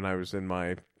time, and I was in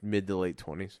my mid to late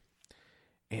 20s.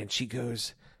 And she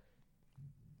goes,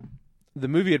 the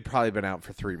movie had probably been out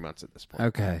for 3 months at this point.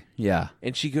 Okay, yeah.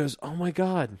 And she goes, oh, my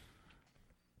God.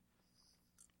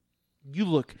 You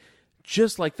look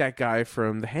just like that guy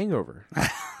from The Hangover.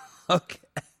 Okay.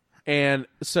 And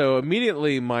so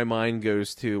immediately my mind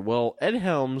goes to, well, Ed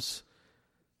Helms,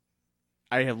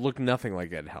 I have looked nothing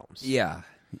like Ed Helms. Yeah,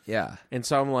 yeah. And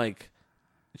so I'm like,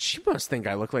 she must think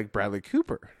I look like Bradley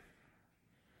Cooper.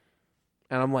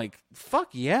 And I'm like, fuck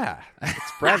yeah,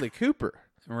 it's Bradley Cooper.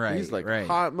 Right, he's like right.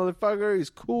 hot motherfucker, he's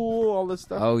cool, all this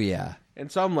stuff. Oh, yeah.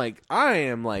 And so I'm like, I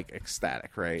am like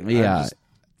ecstatic, right? Yeah. I'm just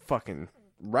fucking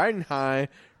riding high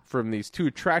from these two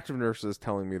attractive nurses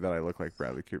telling me that I look like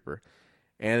Bradley Cooper.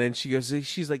 And then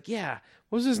she's like, yeah,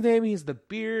 what's his name? He's the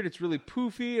beard. It's really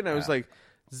poofy. And I was like,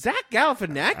 Zach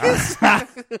Galifianakis?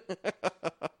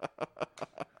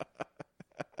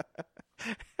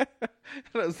 And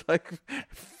I was like,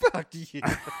 fuck you.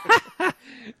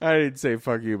 I didn't say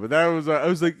fuck you, but I was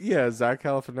like, yeah, Zach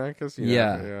Galifianakis.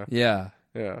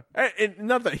 Yeah. And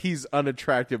not that he's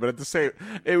unattractive, but at the same,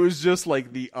 it was just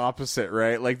like the opposite,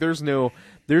 right? Like there's no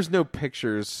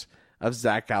pictures of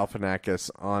Zach Galifianakis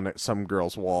on some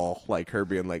girl's wall, like her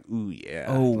being like, ooh, yeah.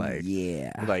 Oh, like,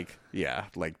 yeah.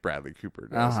 Like Bradley Cooper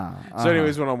does. Uh-huh. So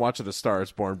anyways, when I'm watching The Star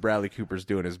is Born, Bradley Cooper's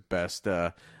doing his best,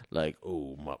 like,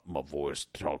 oh, my voice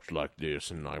talks like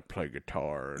this and I play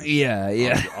guitar. And Yeah.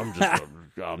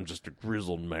 I'm just a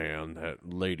grizzled man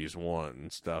that ladies want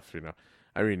and stuff,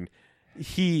 I mean,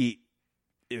 he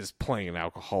is playing an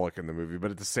alcoholic in the movie, but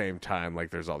at the same time,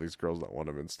 like, there's all these girls that want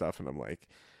him and stuff, and I'm like,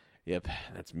 yep,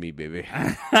 that's me, baby.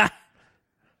 I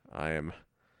am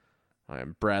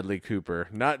Bradley Cooper,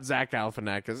 not Zach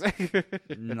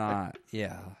Galifianakis. Not,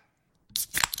 yeah.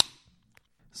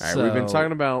 All right, we've been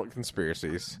talking about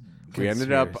conspiracies. We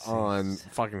ended up on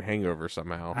fucking Hangover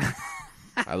somehow.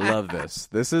 I love this.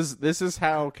 This is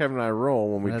how Kevin and I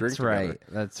roll when we drink together.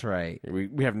 That's right.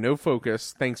 We have no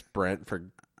focus. Thanks, Brent, for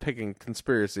picking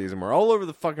conspiracies, and we're all over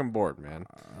the fucking board, man.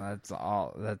 That's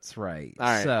right.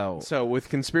 All right. So with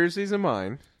conspiracies in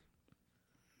mind,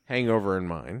 Hangover in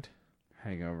mind,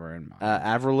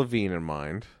 Avril Lavigne in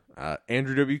mind,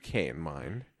 Andrew WK in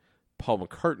mind, Paul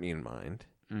McCartney in mind.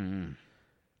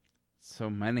 So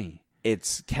many.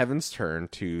 It's Kevin's turn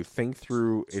to think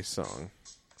through a song.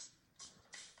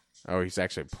 Oh, he's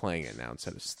actually playing it now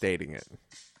instead of stating it.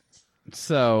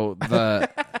 So the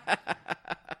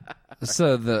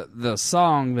the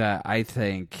song that I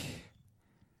think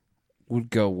would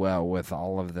go well with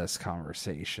all of this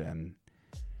conversation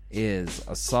is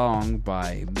a song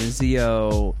by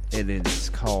Mizio. It is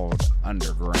called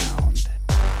Underground.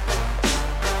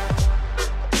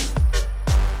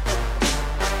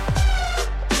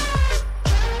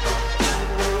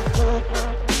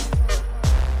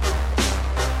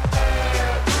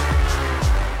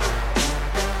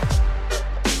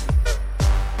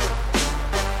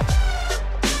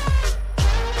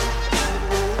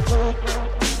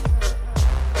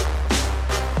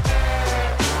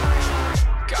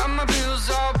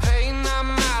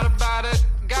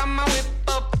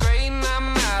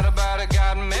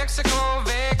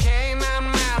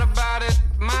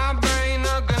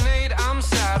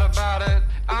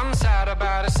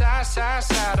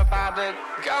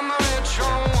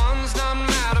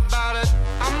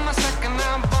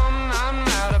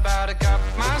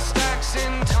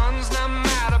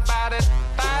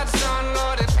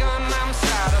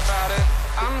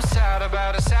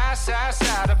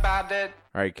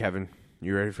 All right, Kevin,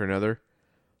 you ready for another?